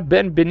 Ru'u ma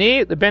ben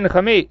bini le ben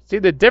chami. See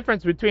the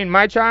difference between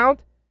my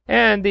child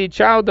and the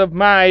child of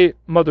my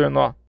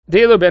mother-in-law.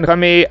 Even though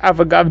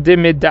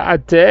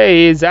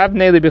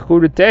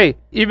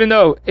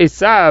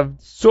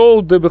Esav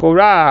sold the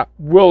Bechorah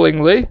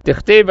willingly,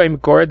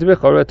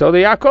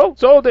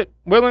 sold it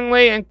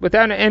willingly and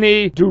without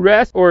any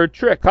duress or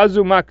trick.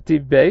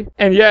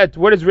 And yet,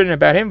 what is written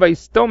about him? That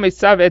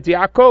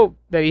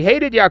he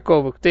hated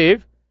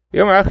Yaakov.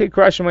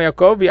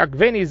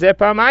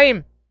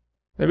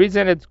 The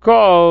reason it's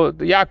called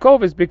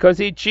Yaakov is because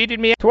he cheated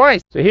me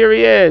twice. So here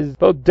he is,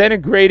 both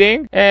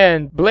denigrating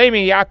and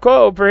blaming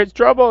Yaakov for his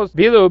troubles.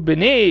 Bilu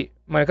b'ni,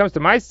 when it comes to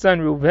my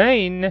son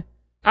Ruvain,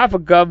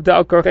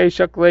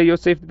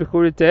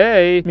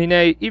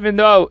 even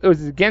though it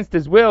was against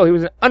his will, he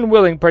was an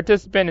unwilling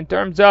participant in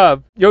terms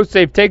of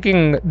Yosef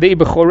taking the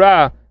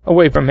Bechorah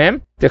away from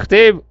him.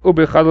 Pasuk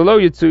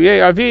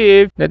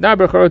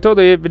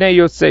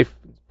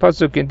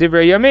in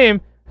Divrei Yamim,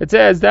 it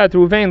says that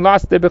Ruvain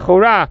lost the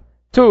Bechorah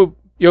to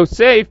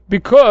Yosef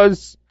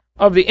because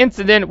of the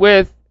incident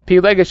with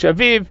Pilegesh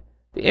Aviv,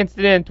 the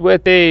incident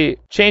with the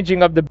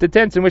changing of the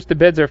tents in which the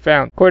beds are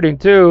found. According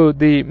to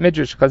the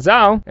Midrash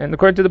Chazal, and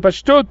according to the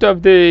Pashtut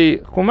of the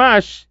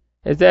Chumash,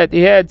 is that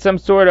he had some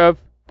sort of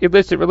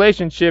illicit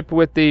relationship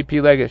with the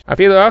Pilegesh.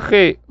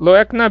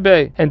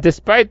 And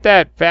despite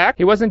that fact,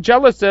 he wasn't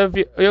jealous of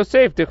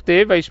Yosef. The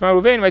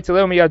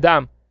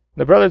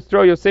brothers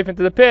throw Yosef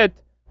into the pit.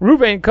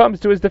 Reuven comes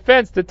to his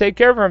defense to take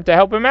care of him, to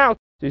help him out.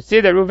 So you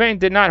see that Reuven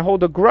did not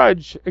hold a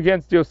grudge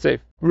against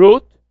Yosef.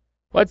 Ruth,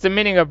 what's the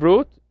meaning of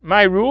Ruth?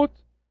 My Ruth,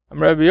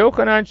 Rabbi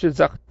Yochanan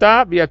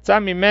shezachta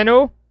v'yatza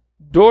mimenu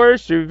dor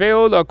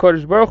shirveo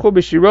l'HaKadosh Baruch Hu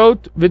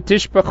b'shirot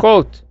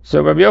v'tishpachot.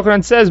 So Rabbi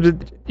Yochanan says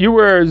that you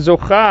were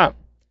zocha,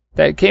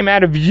 that came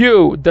out of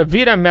you,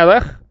 David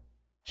HaMelech,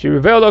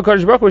 shirveo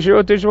l'HaKadosh Baruch Hu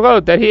b'shirot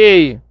v'tishpachot, that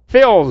he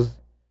fills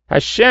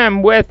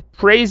Hashem with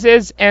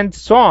praises and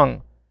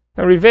song.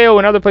 And Riveo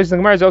in other places in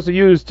the Gemara is also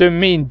used to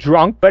mean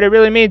drunk, but it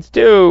really means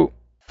to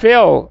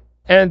fill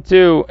and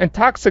to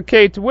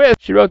intoxicate with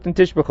Shirot and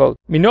Tishbachot.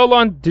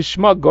 Minolon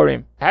Dishma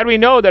Gorim. How do we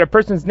know that a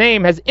person's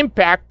name has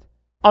impact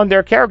on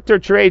their character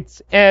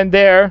traits and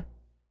their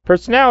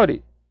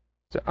personality?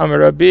 So Amar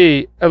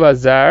Rabbi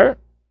Elazar,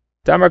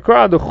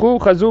 Tamakra Duchu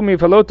Chazu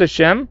Mifalot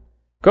Hashem.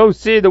 Go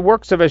see the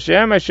works of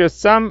Hashem, Asher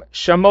Sam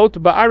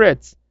Shamot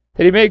Ba'aretz,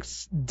 that he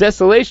makes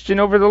desolation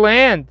over the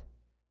land.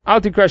 Al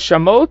tikra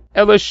Shamot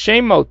ela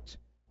Shemot.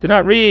 Do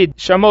not read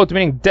Shamot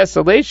meaning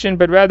desolation,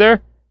 but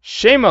rather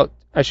Shemot.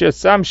 Asher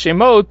Sam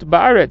Shemot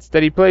Ba'aretz,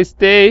 that he placed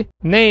the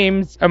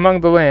names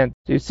among the land.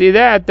 So you see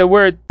that the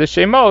word the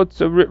Shemot,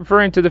 so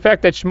referring to the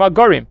fact that Shema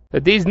Gorim,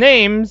 that these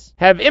names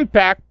have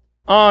impact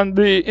on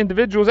the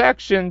individual's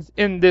actions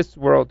in this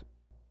world.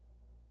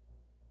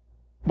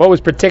 what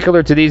was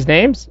particular to these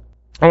names?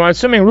 I'm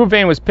assuming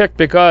Ruvain was picked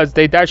because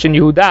they darshan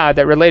Yehuda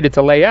that related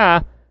to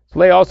Leah. So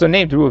Leah also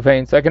named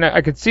Ruvain. So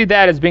I could see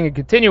that as being a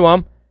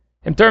continuum.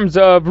 In terms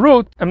of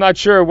Ruth, I'm not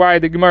sure why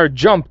the Gemara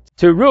jumped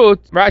to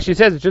Ruth. Rashi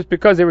says it's just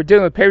because they were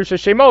dealing with Perush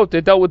Shemot,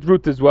 they dealt with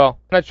Ruth as well.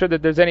 I'm not sure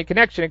that there's any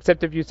connection,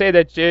 except if you say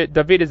that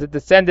David is a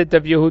descendant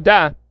of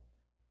Yehuda.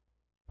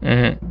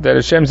 That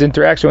Hashem's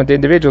interaction with the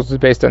individuals is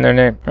based on their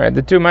name. Right?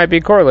 The two might be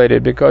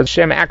correlated because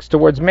Hashem acts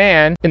towards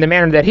man in the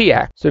manner that he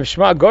acts. So if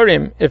Shema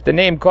Gorim, if the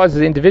name causes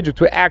the individual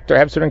to act or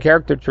have certain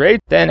character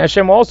traits, then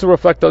Hashem will also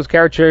reflect those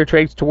character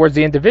traits towards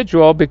the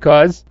individual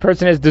because the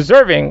person is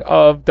deserving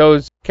of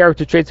those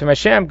character traits from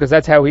Hashem because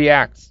that's how he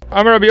acts.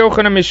 Amar Rabbi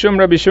Yochanan Mishum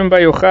Rabbi Shimon Bar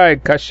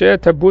Yochai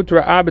Kasher Tabut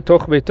Ra'a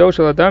B'toch Beito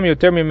Shel Adam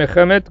Yoter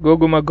Mimechemet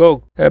Gog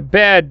uMagog. A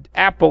bad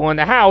apple in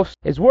the house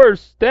is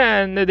worse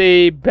than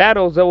the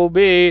battles that will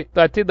be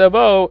Latid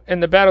Lavo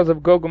in the battles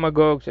of Gog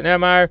uMagog.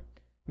 Shenemar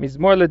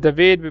Mizmor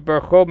LeDavid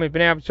V'Barcho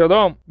Mipnei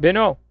Avshalom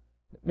Beno.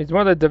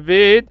 Mizmor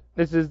LeDavid.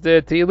 This is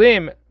the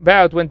Tehillim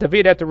about when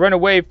David had to run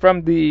away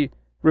from the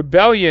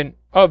rebellion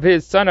of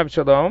his son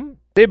Avshalom.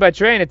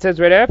 It says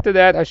right after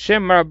that,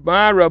 Hashem Rabba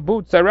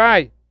Rabu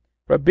Tzarai,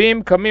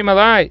 Rabim Kamim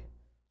Alai.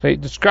 So he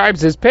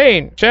describes his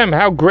pain. Hashem,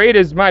 how great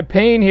is my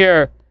pain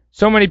here?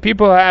 So many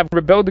people have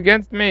rebelled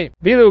against me.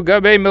 Vilu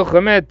Gabe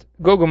Milchamet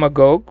Gog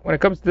uMagog. When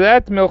it comes to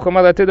that,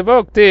 Milchamat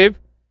Latidavok, Tiv,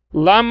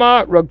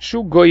 Lama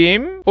Ragshu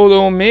Goyim,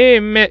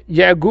 Ulumim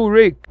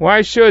Yagurik.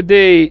 Why should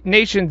the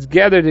nations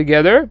gather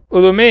together?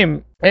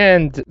 Ulumim.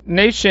 And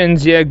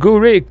nations,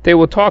 Yagurik, they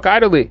will talk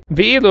idly.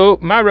 V'ilu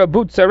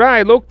marabut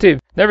sarai loktiv.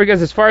 Never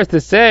gets as far as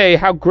to say,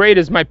 how great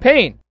is my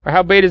pain, or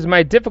how great is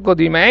my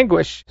difficulty, my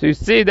anguish. So you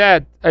see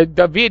that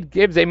David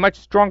gives a much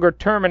stronger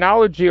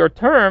terminology or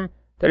term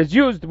that is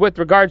used with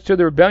regards to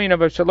the rebellion of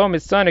Avshalom,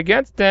 his son,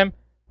 against him,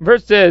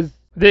 versus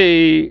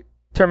the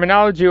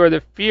terminology or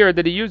the fear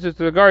that he uses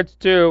with regards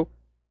to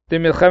the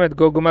Milchemet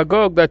Gog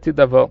uMagog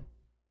Latidavo.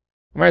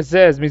 Where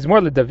says,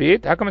 Mizmor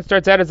LeDavid, how come it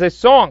starts out as a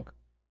song?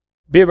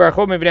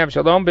 Bibarcho Mivnei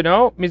Avshalom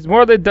Beno,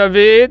 Mizmor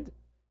LeDavid,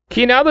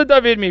 Kina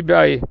LeDavid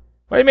Mibai.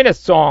 What do you mean a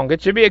song?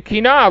 It should be a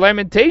kina, a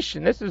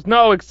lamentation. This is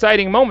no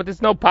exciting moment. This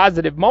is no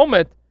positive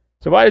moment.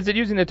 So why is it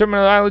using the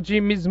terminology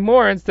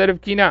mizmor instead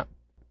of kina?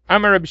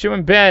 Amar Rabbi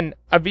Shimon ben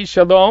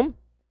Avishalom,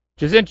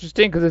 which is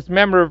interesting because this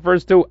member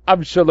refers to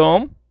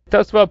Avshalom.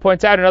 Tosfot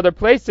points out in other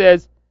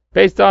places,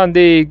 based on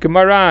the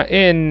Gemara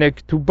in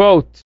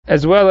Ketubot,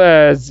 as well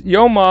as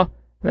Yoma,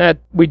 that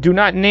we do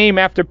not name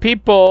after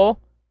people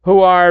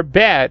who are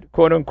bad,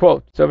 quote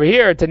unquote. So over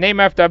here, to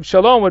name after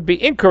Avshalom would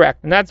be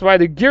incorrect, and that's why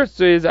the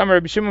Girsa is Amar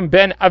Rabbi Shimon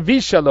ben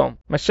Avishalom.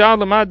 Mashal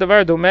lama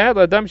davar domeh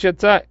l'adam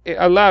shetza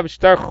alav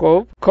shtar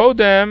chov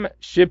kodem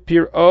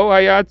shepiro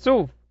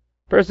hayatzuv.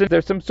 Person,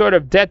 there's some sort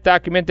of debt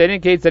document that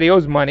indicates that he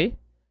owes money.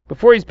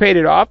 Before he's paid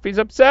it off, he's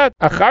upset.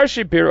 Achar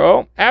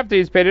shepiro, after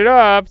he's paid it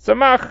off,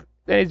 samach,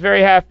 then he's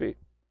very happy.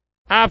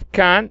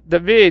 Afkan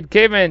David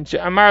keven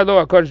she'amar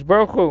lo HaKadosh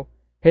Baruch Hu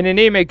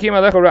hineni mekim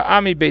alecha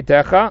ra'ami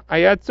beitecha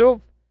hayatzuv.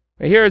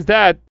 Here is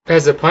that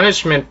as a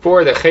punishment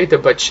for the Chet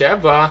of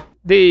Batsheva,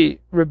 the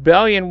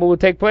rebellion will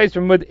take place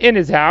from within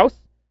his house.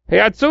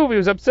 Hayatzuv, he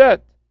was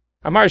upset.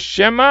 Amar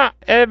Shema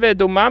Eved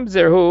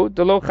Umamzerhu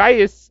Delo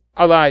Chayis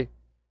Alai.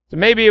 So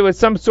maybe it was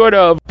some sort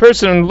of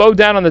person low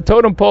down on the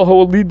totem pole who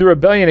will lead the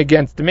rebellion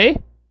against me.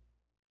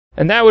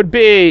 And that would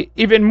be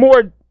even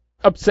more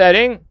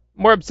upsetting.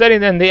 More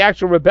upsetting than the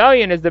actual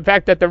rebellion is the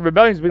fact that the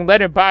rebellion is being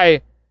led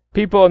by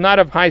people not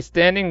of high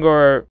standing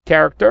or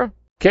character.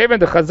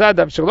 Kevin the Chazad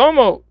of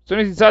Shlomo, as soon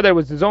as he saw that it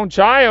was his own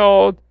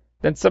child,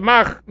 then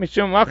Samach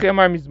Mishum Machi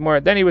Amar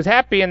Mizmor. Then he was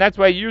happy, and that's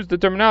why he used the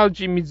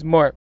terminology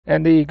Mizmor.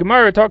 And the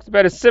Gemara talks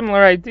about a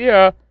similar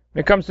idea when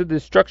it comes to the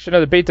destruction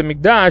of the Beit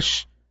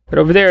HaMikdash. But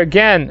over there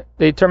again,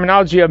 the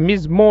terminology of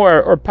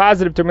Mizmor, or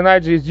positive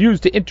terminology, is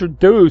used to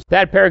introduce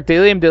that Perek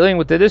Tehillim dealing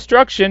with the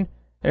destruction.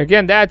 And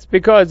again, that's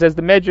because, as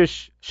the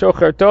Medrash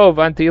Shocher Tov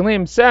on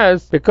Tehillim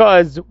says,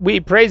 because we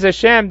praise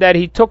Hashem that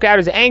He took out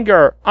His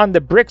anger on the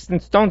bricks and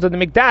stones of the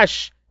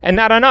Mikdash and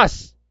not on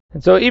us.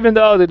 And so even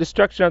though the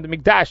destruction of the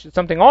Mikdash is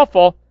something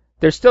awful,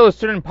 there's still a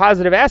certain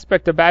positive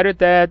aspect about it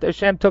that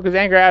Hashem took His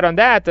anger out on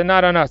that and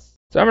not on us.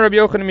 So Amar Rabbi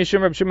Yochanan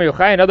Mishum Rabbi Shimon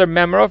Yochai, another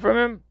memra from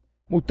him,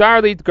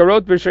 Mutar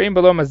litgarot b'rishaim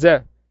b'lo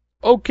mazeh.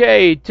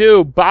 Okay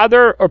to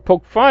bother or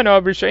poke fun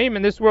of Rishaim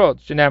in this world.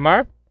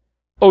 Shenemar,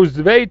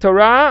 Ozvei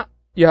Torah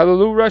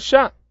Yahalalu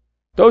Rasha.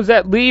 Those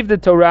that leave the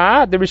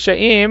Torah, the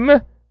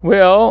Rishaim,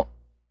 will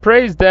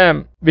praise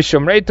them.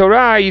 V'shomrei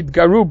Torah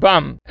yidgaru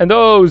bam. And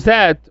those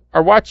that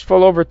are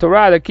watchful over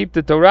Torah, that keep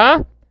the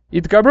Torah,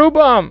 yidgaru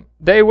bam.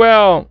 They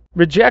will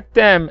reject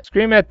them,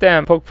 scream at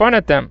them, poke fun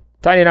at them.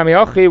 Tani Nami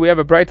Ochi, we have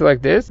a brighter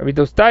like this. Rabbi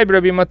Dostai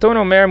Rabbi Maton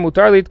Omer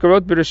mutar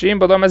litgarot b'Rishaim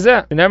b'lo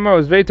mazeh.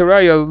 Shenemar Ozvei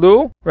Torah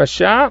Yahalalu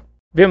Rasha.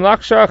 V'im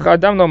lakshach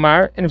adam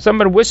lomar. And if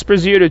someone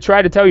whispers you to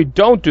try to tell you,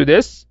 don't do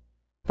this,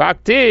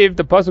 V'aktiv,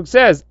 the pasuk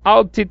says,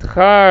 Al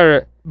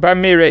titchar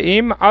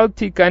b'mireim, al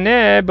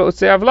tikaneh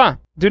b'osei avla.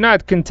 Do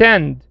not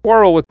contend,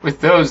 quarrel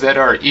with those that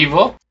are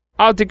evil.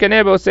 Al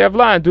tikaneh b'osei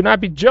avla, and do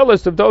not be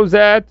jealous of those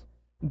that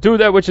do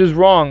that which is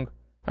wrong.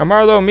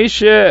 Amarlo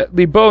Misha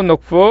Libo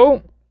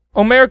Nokfu,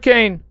 Omer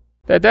Kain.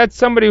 That's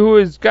somebody who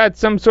has got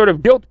some sort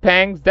of guilt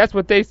pangs. That's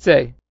what they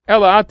say.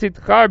 Ela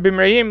atitchar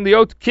b'mreim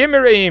liot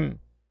kimereim.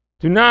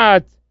 Do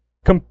not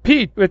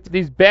compete with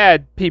these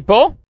bad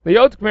people.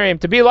 Liot kimereim,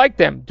 to be like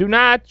them. Do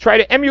not try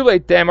to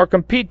emulate them or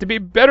compete to be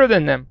better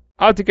than them.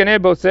 Al tikaneh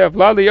b'oseh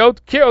avla liot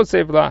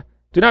ki'oseh avla.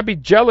 Do not be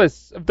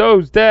jealous of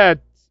those that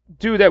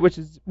do that which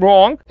is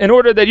wrong, in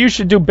order that you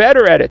should do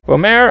better at it.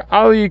 Omer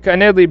al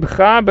yikaneh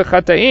libcha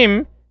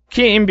b'chataim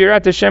ki im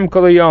birat Hashem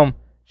kol hayom.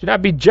 Should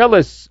not be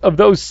jealous of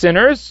those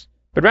sinners,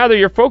 but rather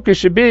your focus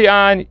should be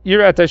on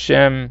Yirat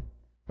Hashem.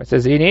 It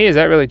says, Ini, is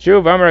that really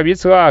true? V'amar Rav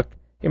Yitzchak,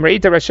 Im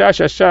re'ita rasha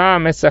shasha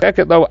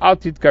mesacheket lo al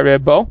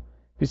titkareh bo.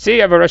 You see,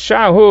 you have a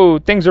rasha who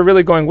things are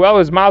really going well,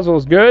 his mazel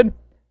is good,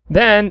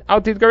 then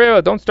al titkareh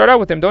bo, don't start out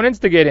with him, don't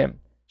instigate him.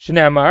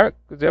 Shneamar,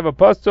 because you have a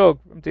pasuk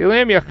from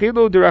Tehillim,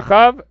 yachilu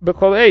derachav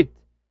b'chol eit.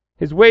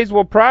 His ways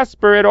will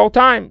prosper at all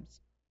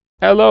times.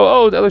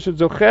 Elo od, elo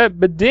shudzocheh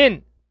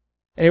bedin.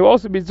 And he will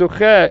also be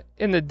zocheh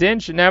in the din.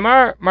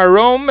 Shneamar,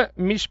 marom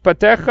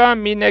mishpatecha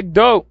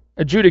minegdo.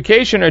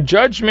 Adjudication or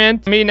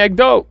judgment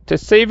minegdo. To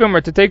save him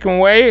or to take him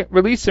away,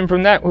 release him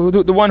from that,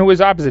 the one who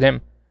is opposite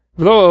him.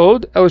 V'lo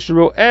od, elo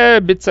shro'eh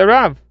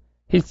bitzarav.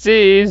 He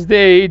sees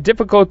the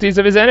difficulties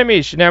of his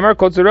enemies. Shneamar,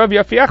 kol tzarav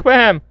yafiach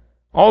behem.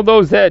 All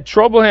those that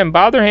trouble him,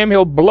 bother him,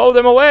 he'll blow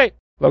them away.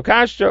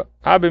 Lokasha,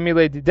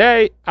 abimile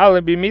didei,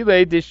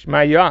 alabimile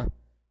dishmaya.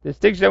 The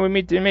distinction that we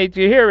need to make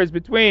here is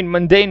between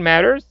mundane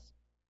matters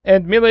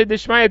and milei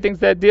dishmaya, things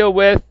that deal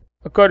with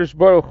HaKadosh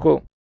Baruch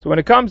Hu. So when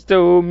it comes to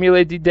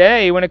milei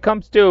didei, when it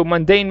comes to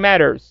mundane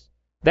matters,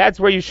 that's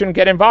where you shouldn't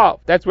get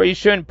involved. That's where you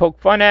shouldn't poke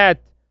fun at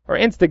or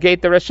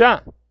instigate the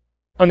rasha.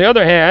 On the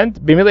other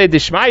hand, bimilei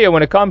dishmaya,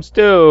 when it comes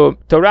to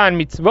Torah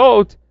and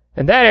mitzvot,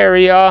 in that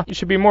area, you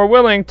should be more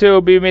willing to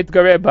be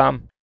mitgareh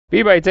bam.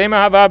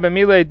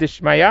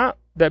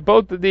 That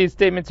both of these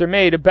statements are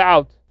made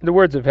about the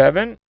words of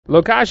heaven.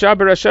 Lo depends on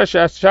what type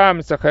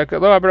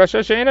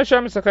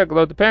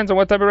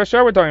of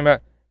rasha we're talking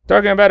about.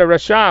 Talking about a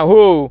rasha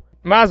who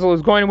mazel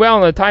is going well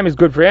and the time is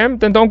good for him,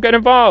 then don't get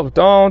involved.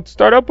 Don't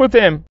start up with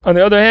him. On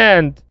the other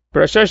hand,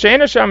 when we're talking about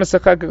a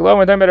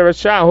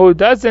rasha who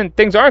doesn't,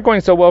 things aren't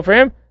going so well for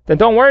him, then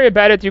don't worry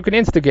about it. You can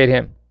instigate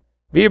him.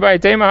 Both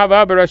of them are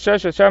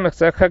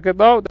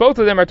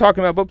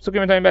talking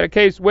about a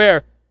case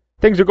where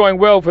things are going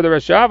well for the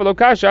rasha.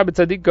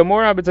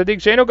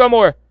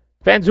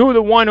 Depends who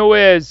the one who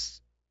is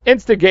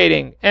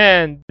instigating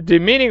and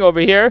demeaning over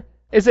here.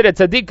 Is it a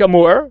tzaddik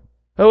gamur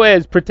who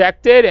is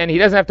protected and he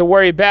doesn't have to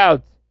worry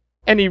about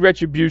any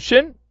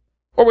retribution?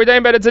 Or we're talking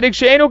about a tzaddik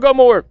she'enu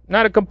gamur,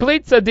 not a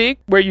complete tzaddik,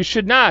 where you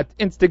should not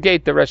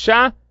instigate the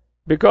rasha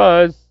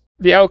because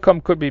the outcome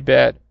could be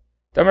bad.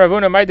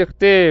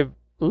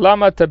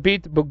 Lama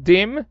tabit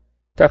bugdim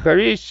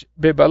tacharish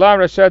bebala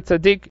rasha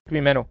tzaddik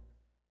mimenu.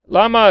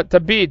 Lama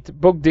tabit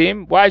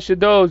bugdim. Why should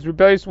those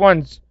rebellious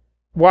ones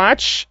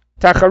watch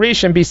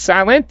tacharish and be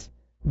silent?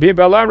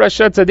 Bebala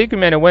rasha tzaddik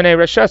mimenu. When a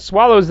rasha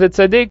swallows the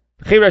tzaddik,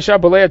 chi rasha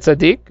bolei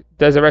tzaddik.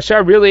 Does a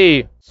rasha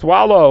really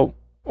swallow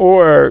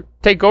or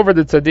take over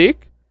the tzaddik?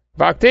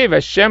 V'aktiv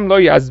Hashem lo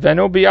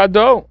yazvenu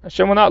biyado.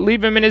 Hashem will not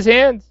leave him in his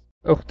hands.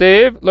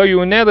 Uchtiv lo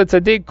yuneh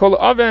letzaddik kol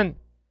oven.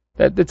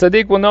 That the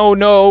tzaddik will know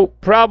no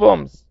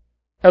problems.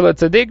 Ela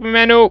tzaddik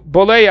mimenu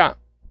boleya.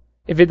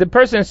 If the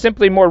person is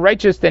simply more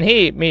righteous than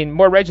he,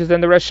 more righteous than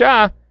the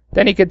rasha,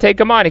 then he can take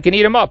him on, he can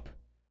eat him up.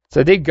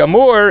 Tzaddik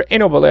gamur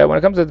eno boleya. When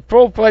it comes to the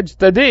full-fledged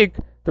tzaddik,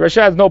 the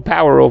rasha has no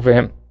power over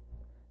him.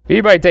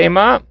 V'ibay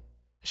teima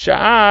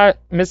sha'a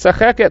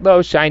misacheket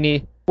lo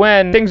shiny.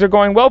 When things are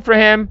going well for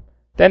him,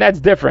 then that's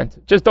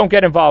different. Just don't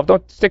get involved.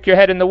 Don't stick your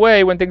head in the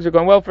way when things are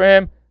going well for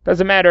him.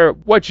 Doesn't matter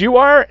what you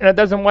are, and it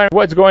doesn't matter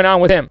what's going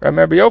on with him.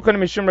 Remember, Yochanan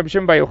Mishum Rabbi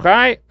Shimon Bar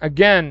Yochai,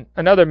 again,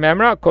 another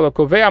memra,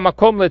 Kolokovei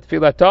Makom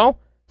Letfilato,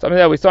 something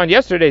that we saw in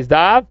yesterday's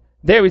Dav.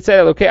 There we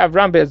said, Elokei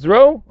Avram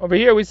Be'ezro. Over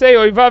here we say,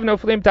 Oivav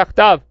Noflim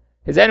Tachtav.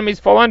 His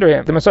enemies fall under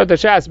him. The Masot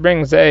HaShas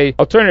brings a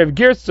alternative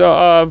girsa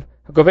of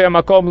Kovei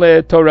Makom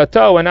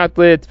Letorato and not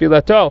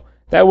Letfilato.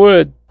 That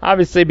would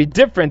obviously be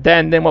different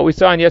than what we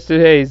saw in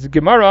yesterday's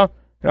Gemara.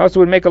 It also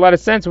would make a lot of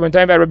sense when we're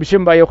talking about Rabbi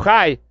Shimon Bar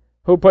Yochai,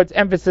 who puts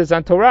emphasis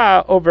on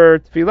Torah over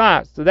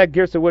Tefillah. So that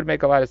girsa would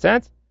make a lot of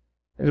sense.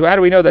 And how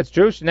do we know that's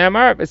true?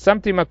 Shneamar,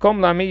 v'samti makom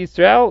la'ami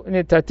Yisrael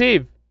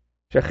nitativ,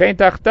 shechein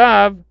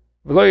tachtav,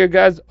 v'lo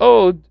yagaz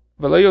od,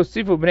 v'lo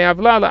yosifu b'nei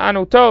avla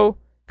la'anuto,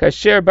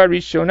 kasher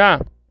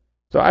barishona.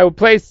 So I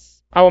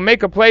will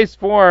make a place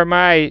for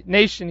my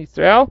nation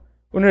Israel,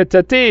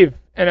 unitativ,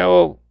 and I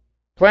will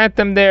plant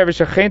them there,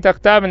 v'shechein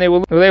tachtav, and they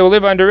will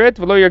live under it,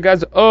 v'lo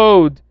yagaz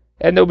od,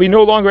 and there will be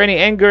no longer any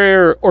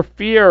anger or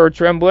fear or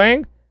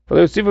trembling.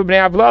 And they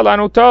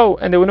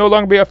will no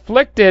longer be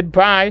afflicted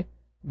by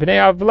Bnei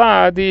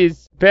Avla,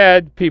 these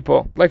bad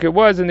people, like it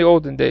was in the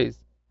olden days.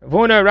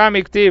 Vuna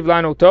Ramik Tiv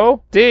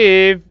Lanuto.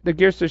 Tiv, the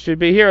girsa should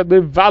be here,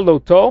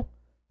 Livaloto.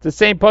 It's the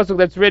same pasuk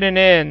that's written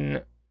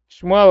in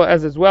Shmuel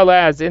as well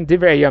as in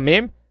Divrei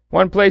Yamim.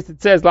 One place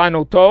it says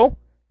Lanuto,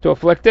 to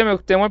afflict him,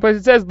 and one place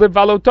it says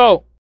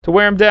Livaloto, to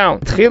wear him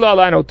down. Tchila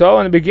lanoto,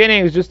 in the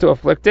beginning is just to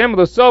afflict him.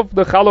 L'sof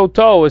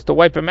l'chaloto is to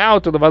wipe him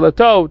out, or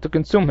l'valato, to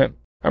consume him.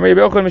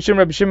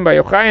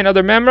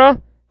 Another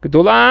memra,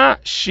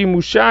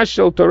 Shimusha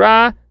shel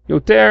Torah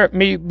yoter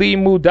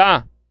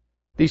milimuda.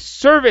 The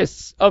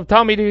service of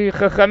Talmidei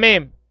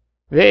Chachamim,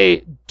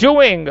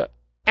 the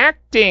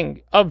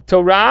acting of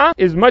Torah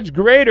is much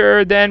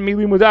greater than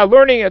milimuda,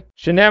 learning it.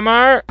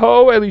 Shenemar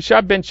ho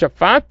Elisha ben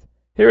Shaphat.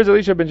 Here is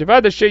Elisha ben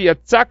Shaphat, the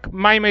sheyatzak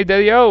maimei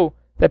Eliyahu,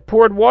 that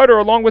poured water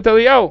along with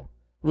Eliyahu.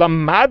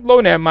 Lamad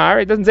lo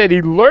nemar. It doesn't say that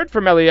he learned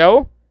from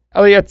Eliyahu.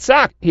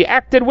 Eliyatzak, he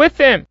acted with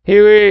him.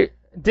 He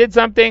did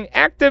something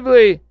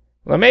actively.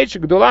 From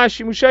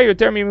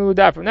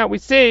that we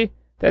see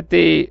that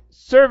the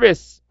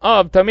service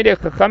of Talmidei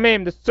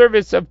Chachamim, the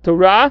service of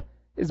Torah,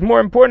 is more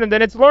important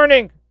than its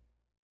learning.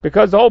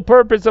 Because the whole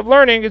purpose of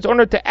learning is in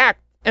order to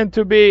act and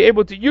to be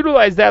able to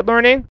utilize that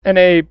learning in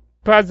a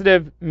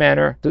positive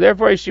manner. So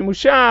therefore,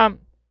 Shimusha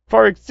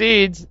far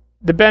exceeds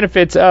the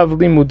benefits of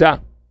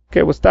Limudah.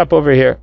 Okay, we'll stop over here.